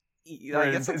 Yeah, I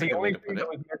guess that's the only thing that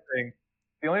was missing.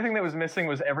 The only thing that was missing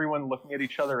was everyone looking at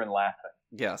each other and laughing.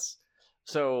 Yes.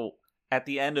 So at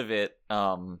the end of it,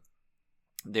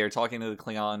 they're talking to the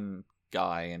Klingon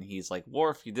guy, and he's like,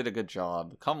 "Worf, you did a good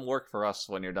job. Come work for us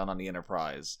when you're done on the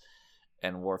Enterprise."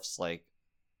 And Worf's like,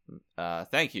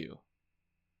 "Thank you.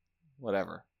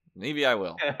 Whatever. Maybe I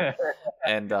will."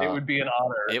 And it would be an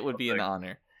honor. It would be an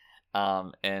honor.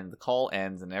 And the call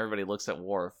ends, and everybody looks at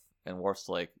Worf, and Worf's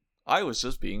like, "I was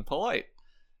just being polite."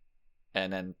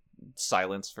 And then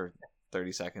silence for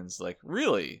 30 seconds, like,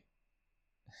 really?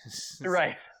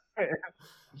 Right.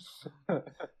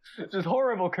 Just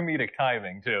horrible comedic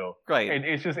timing too. Right.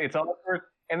 It's awkward.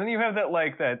 And then you have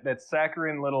that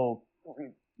saccharine little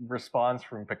response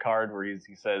from Picard where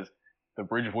he says, "The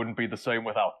bridge wouldn't be the same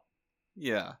without."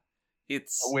 Yeah.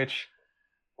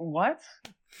 What?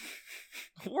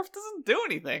 Worf doesn't do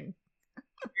anything.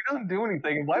 He doesn't do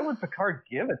anything. Why would Picard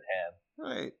give a damn?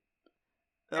 Right.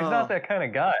 He's not that kind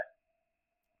of guy.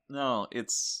 No,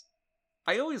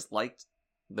 I always liked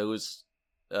those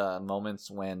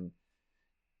moments when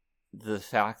the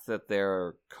fact that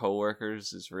they're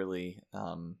coworkers is really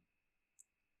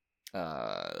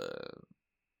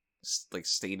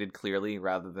stated clearly,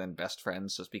 rather than best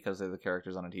friends just because they're the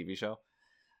characters on a TV show.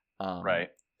 Right.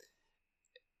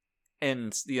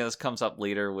 And this comes up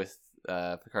later with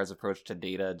Picard's approach to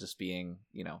Data just being,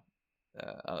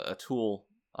 a tool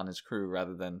on his crew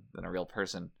rather than a real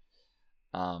person.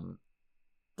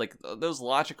 Those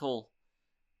logical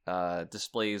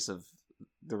displays of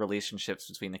the relationships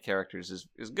between the characters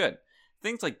is good.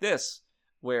 Things like this,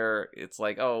 where it's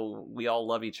like, oh, we all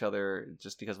love each other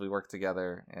just because we work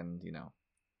together, and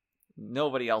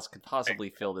nobody else could possibly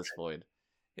fill this void.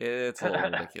 It's a little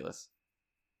ridiculous.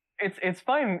 it's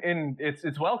fine and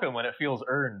it's welcome when it feels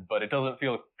earned, but it doesn't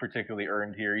feel particularly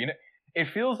earned here. It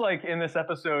feels like in this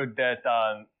episode that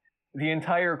the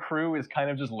entire crew is kind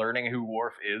of just learning who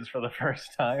Worf is for the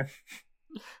first time.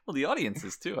 Well, the audience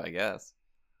is too, I guess.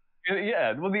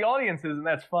 Yeah, well, the audience is, and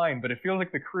that's fine, but it feels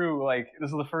like the crew, like,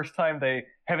 this is the first time they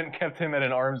haven't kept him at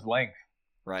an arm's length.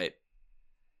 Right.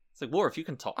 It's like, Worf, you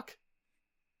can talk?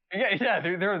 Yeah,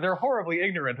 they're horribly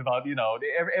ignorant about,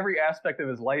 every aspect of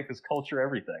his life, his culture,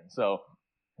 everything. So,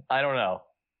 I don't know.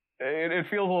 It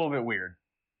feels a little bit weird.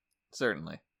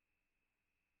 Certainly.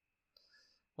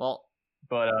 Well,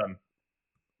 but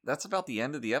that's about the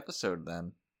end of the episode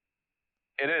then.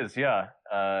 It is, yeah.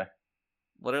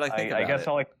 What did I think about it? I guess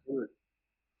all I can do is...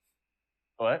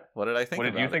 What? What did I think about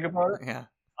it? What did you think about it? Yeah.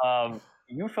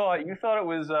 You thought it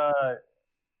was a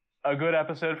good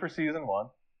episode for season 1.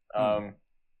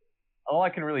 All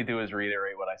I can really do is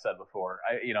reiterate what I said before.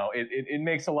 It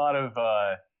makes a lot of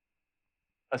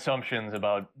assumptions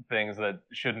about things that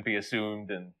shouldn't be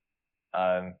assumed, and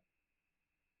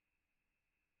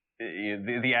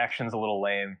the action's a little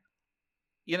lame.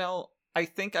 I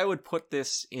think I would put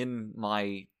this in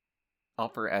my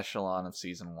upper echelon of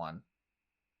season 1.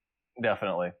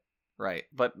 Definitely. Right.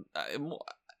 But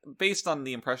based on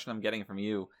the impression I'm getting from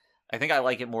you, I think I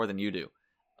like it more than you do.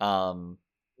 No,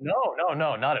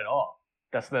 not at all.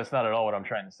 That's not at all what I'm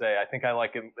trying to say. I think I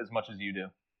like it as much as you do.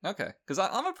 Okay. Because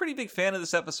I'm a pretty big fan of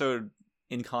this episode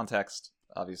in context,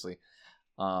 obviously.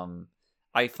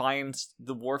 I find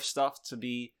the Worf stuff to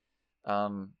be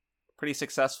pretty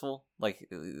successful, like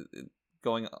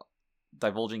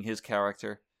divulging his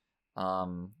character. I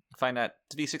find that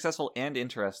to be successful and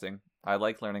interesting. I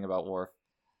like learning about Worf.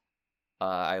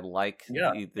 I like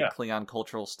the Klingon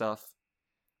cultural stuff.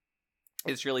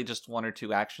 It's really just one or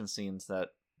two action scenes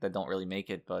that don't really make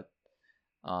it, but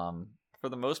for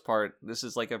the most part, this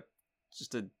is like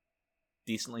just a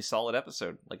decently solid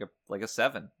episode, like a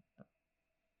 7.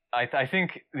 I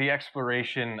think the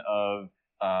exploration of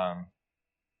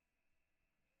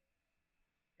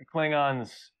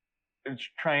Klingons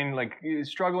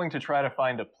struggling to try to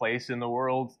find a place in the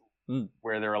world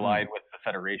where they're allied with the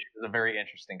Federation is a very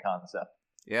interesting concept.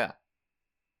 Yeah,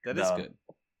 that is good.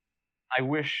 I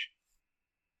wish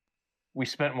we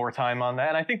spent more time on that,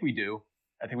 and I think we do.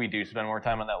 I think we do spend more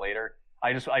time on that later.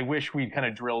 I wish we'd kind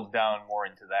of drilled down more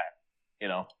into that,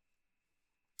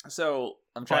 So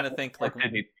I'm trying to think,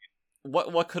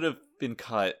 what could have been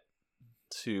cut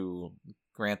to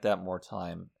grant that more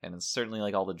time, and it's certainly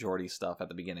like all the Geordi stuff at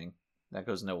the beginning that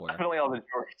goes nowhere. Definitely all the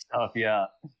Geordi stuff, yeah.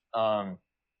 I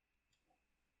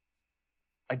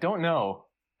don't know,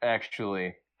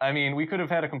 actually. I mean, we could have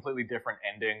had a completely different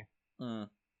ending.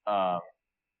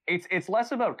 It's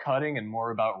less about cutting and more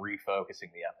about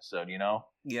refocusing the episode,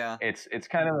 Yeah. It's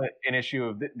kind of an issue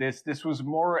of this. This was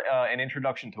more an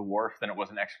introduction to Worf than it was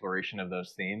an exploration of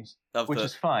those themes, which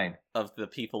is fine. Of the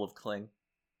people of Kling.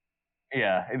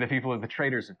 Yeah, the people of the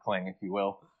traders of Kling, if you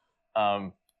will.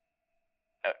 And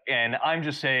I'm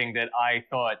just saying that I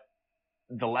thought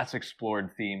the less explored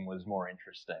theme was more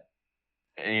interesting.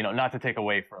 Not to take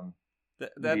away from the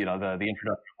introduction of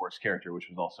Worf's character, which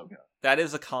was also good. That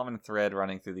is a common thread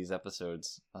running through these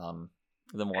episodes.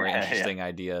 The more interesting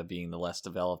idea being the less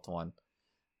developed one.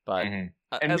 But and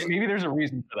maybe there's a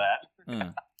reason for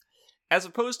that. As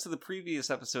opposed to the previous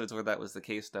episodes where that was the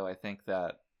case, though, I think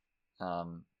that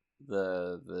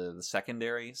the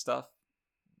secondary stuff,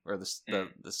 or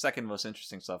the second most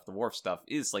interesting stuff, the Worf stuff,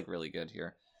 is like really good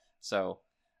here. So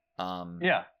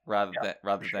rather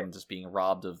than just being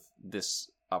robbed of this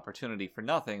opportunity for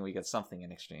nothing, we get something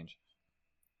in exchange.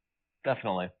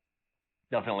 Definitely.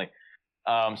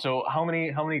 So how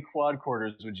many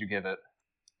quadquarters would you give it?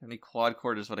 How many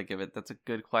quadquarters would I give it? That's a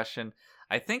good question.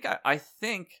 I think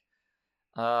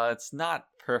it's not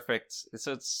perfect.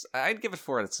 So I'd give it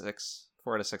 4 out of 6.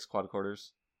 4 out of 6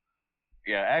 quadquarters.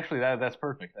 Yeah, actually that's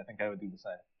perfect. I think I would do the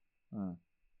same.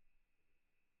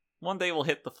 One day we'll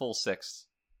hit the full 6.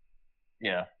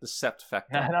 Yeah. The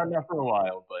septfecta. Not for a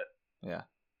while, but yeah.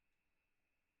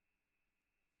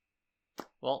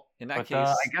 Well, in that case,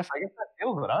 I guess that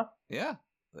feels it, huh? Yeah,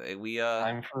 we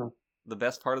time for the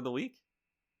best part of the week.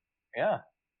 Yeah.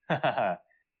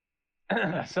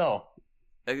 So,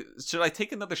 should I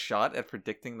take another shot at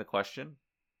predicting the question?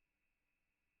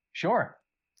 Sure.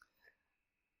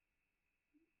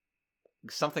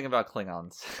 Something about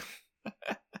Klingons.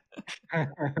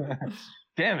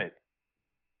 Damn it.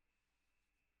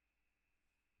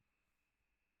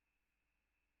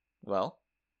 Well.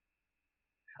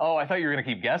 Oh, I thought you were going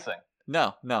to keep guessing.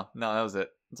 No, that was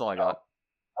it. That's all I got.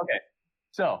 Okay.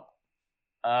 So,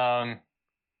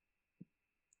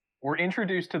 we're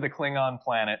introduced to the Klingon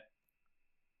planet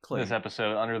this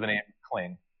episode under the name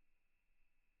Kling.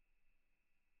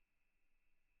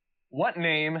 What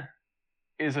name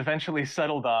is eventually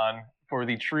settled on for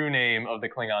the true name of the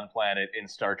Klingon planet in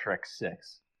Star Trek VI?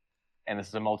 And this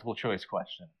is a multiple choice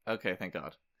question. Okay, thank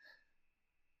God.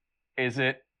 Is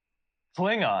it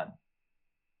Klingon?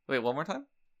 Wait, one more time?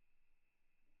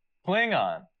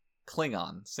 Klingon.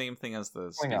 Klingon. Same thing as the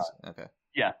Klingon. space. Okay.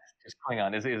 Yeah, just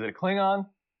Klingon. Is it a Klingon,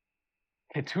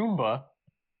 Ketumba,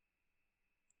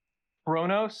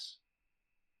 Kronos,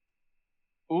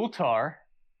 Ultar,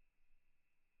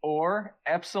 or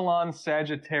Epsilon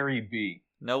Sagittari B?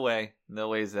 No way. No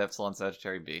way is it Epsilon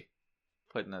Sagittari B.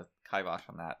 Putting a kibosh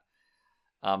on that.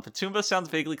 Patumba sounds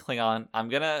vaguely Klingon. I'm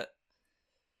gonna...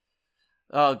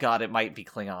 Oh god, it might be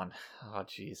Klingon. Oh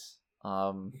jeez.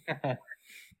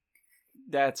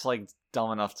 That's like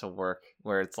dumb enough to work.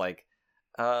 Where it's like,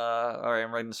 alright,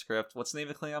 I'm writing the script. What's the name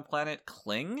of the Klingon planet?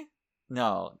 Kling?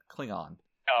 No, Klingon.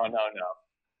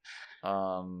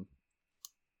 No.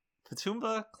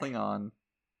 Patumba, Klingon,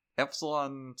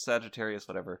 Epsilon, Sagittarius,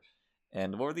 whatever.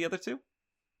 And what were the other two?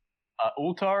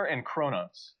 Ultar and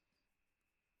Kronos.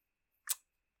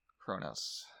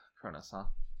 Kronos, huh?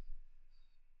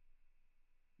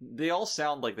 They all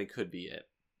sound like they could be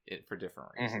it for different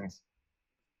reasons.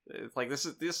 It's like this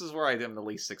is where I am the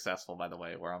least successful, by the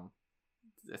way, where I'm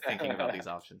thinking about these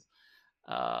options.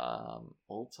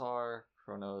 Ultar,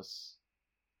 Kronos,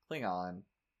 Klingon,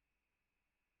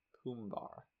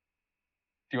 Pumbaa.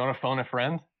 Do you want to phone a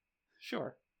friend?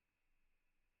 Sure.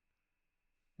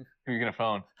 Who are you gonna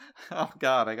phone? Oh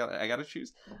god, I gotta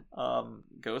choose.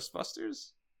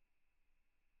 Ghostbusters?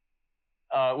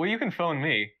 Well, you can phone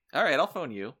me. Alright, I'll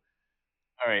phone you.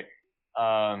 Alright.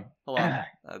 Hold on.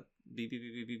 Beep, beep,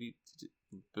 beep, beep, beep,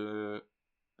 beep.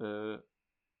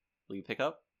 Will you pick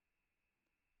up?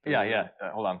 Yeah.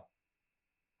 Hold on.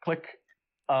 Click.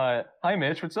 Hi,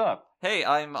 Mitch. What's up? Hey,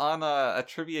 I'm on a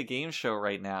trivia game show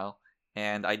right now,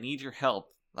 and I need your help.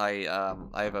 I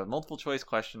have a multiple choice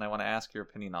question I want to ask your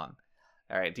opinion on.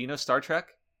 All right, do you know Star Trek?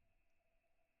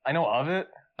 I know of it.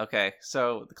 Okay,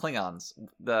 so the Klingons.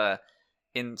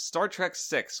 In Star Trek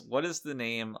VI, what is the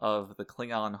name of the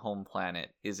Klingon home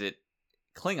planet? Is it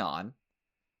Klingon,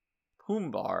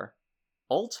 Pumbaa,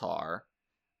 Ultar,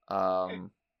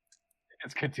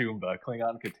 It's Ketumba.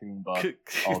 Klingon Ketumba.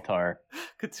 Ultar.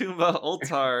 Ketumba,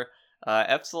 Ultar,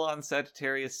 Epsilon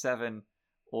Sagittarius 7,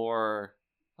 or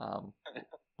what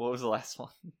was the last one?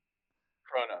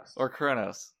 Kronos. Or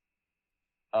Kronos.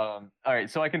 Alright,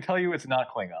 so I can tell you it's not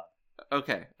Klingon.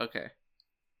 Okay.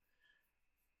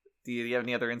 Do you have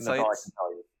any other insights? That's all I can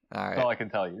tell you. Alright. That's all I can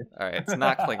tell you. Alright, it's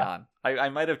not Klingon. I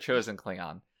might have chosen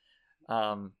Klingon.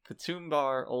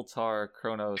 Ketumba, Ultar,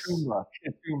 Kronos.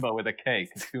 Ketumba with a K.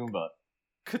 Ketumba.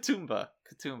 Ketumba.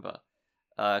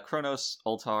 Kronos,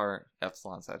 Ultar,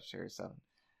 Epsilon Sagittarius 7.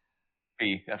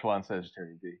 B. F1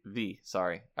 Sagittarius B. V,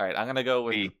 sorry. Alright, I'm gonna go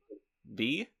with B.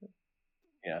 B?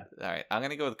 Yeah. Alright, I'm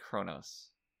gonna go with Kronos.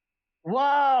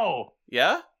 Wow!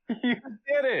 Yeah? You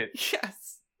did it!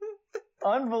 Yes!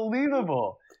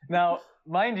 Unbelievable. Now,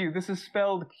 mind you, this is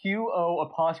spelled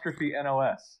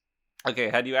QO''NOS. Okay,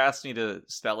 had you asked me to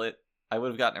spell it, I would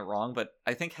have gotten it wrong, but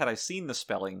I think had I seen the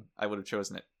spelling, I would have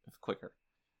chosen it quicker.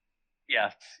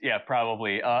 Yes, yeah,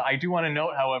 probably. I do want to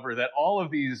note, however, that all of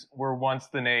these were once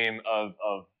the name of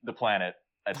the planet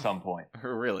at some point.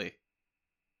 Really?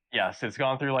 Yes, it's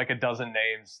gone through like a dozen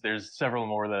names. There's several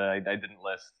more that I didn't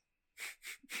list.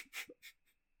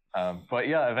 But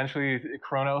yeah, eventually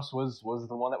Kronos was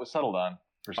the one that was settled on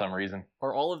for some reason.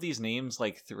 Are all of these names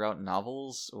like throughout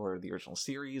novels or the original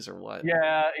series or what?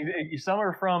 Yeah, some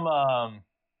are from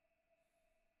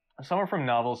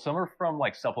novels, some are from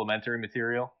like supplementary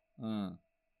material.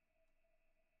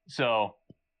 So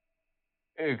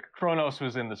Kronos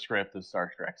was in the script of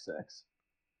Star Trek VI.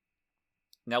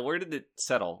 Now, where did it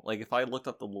settle? Like, if I looked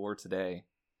up the lore today,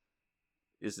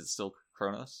 is it still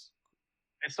Kronos?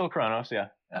 It's still Kronos, yeah.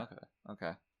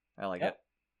 Okay. I like it.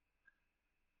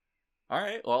 All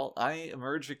right, well, I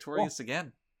emerge victorious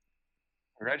again.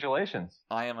 Congratulations.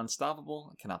 I am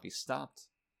unstoppable, cannot be stopped,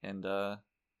 and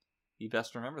you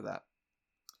best remember that.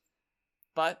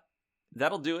 But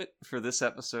that'll do it for this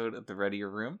episode of the Readier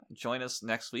Room. Join us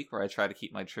next week where I try to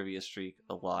keep my trivia streak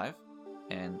alive.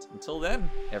 And until then,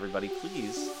 everybody,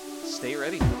 please stay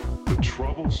ready. The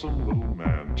troublesome little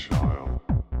man-child.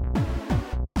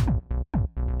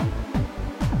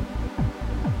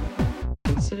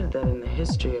 Consider that in the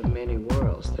history of many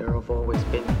worlds, there have always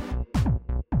been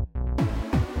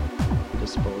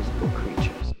disposable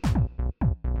creatures.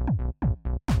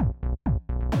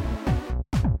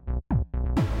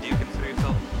 Do you consider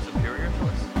yourself superior to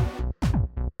us?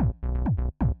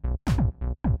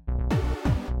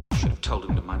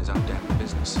 his own damn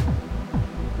business.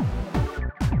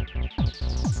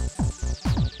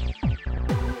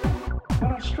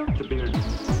 When I stroke the beard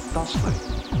thusly,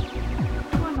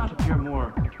 do I not appear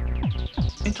more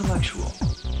intellectual?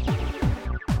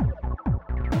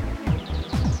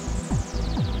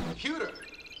 Computer!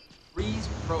 Freeze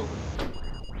program.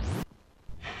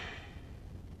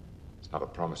 It's not a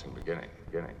promising beginning.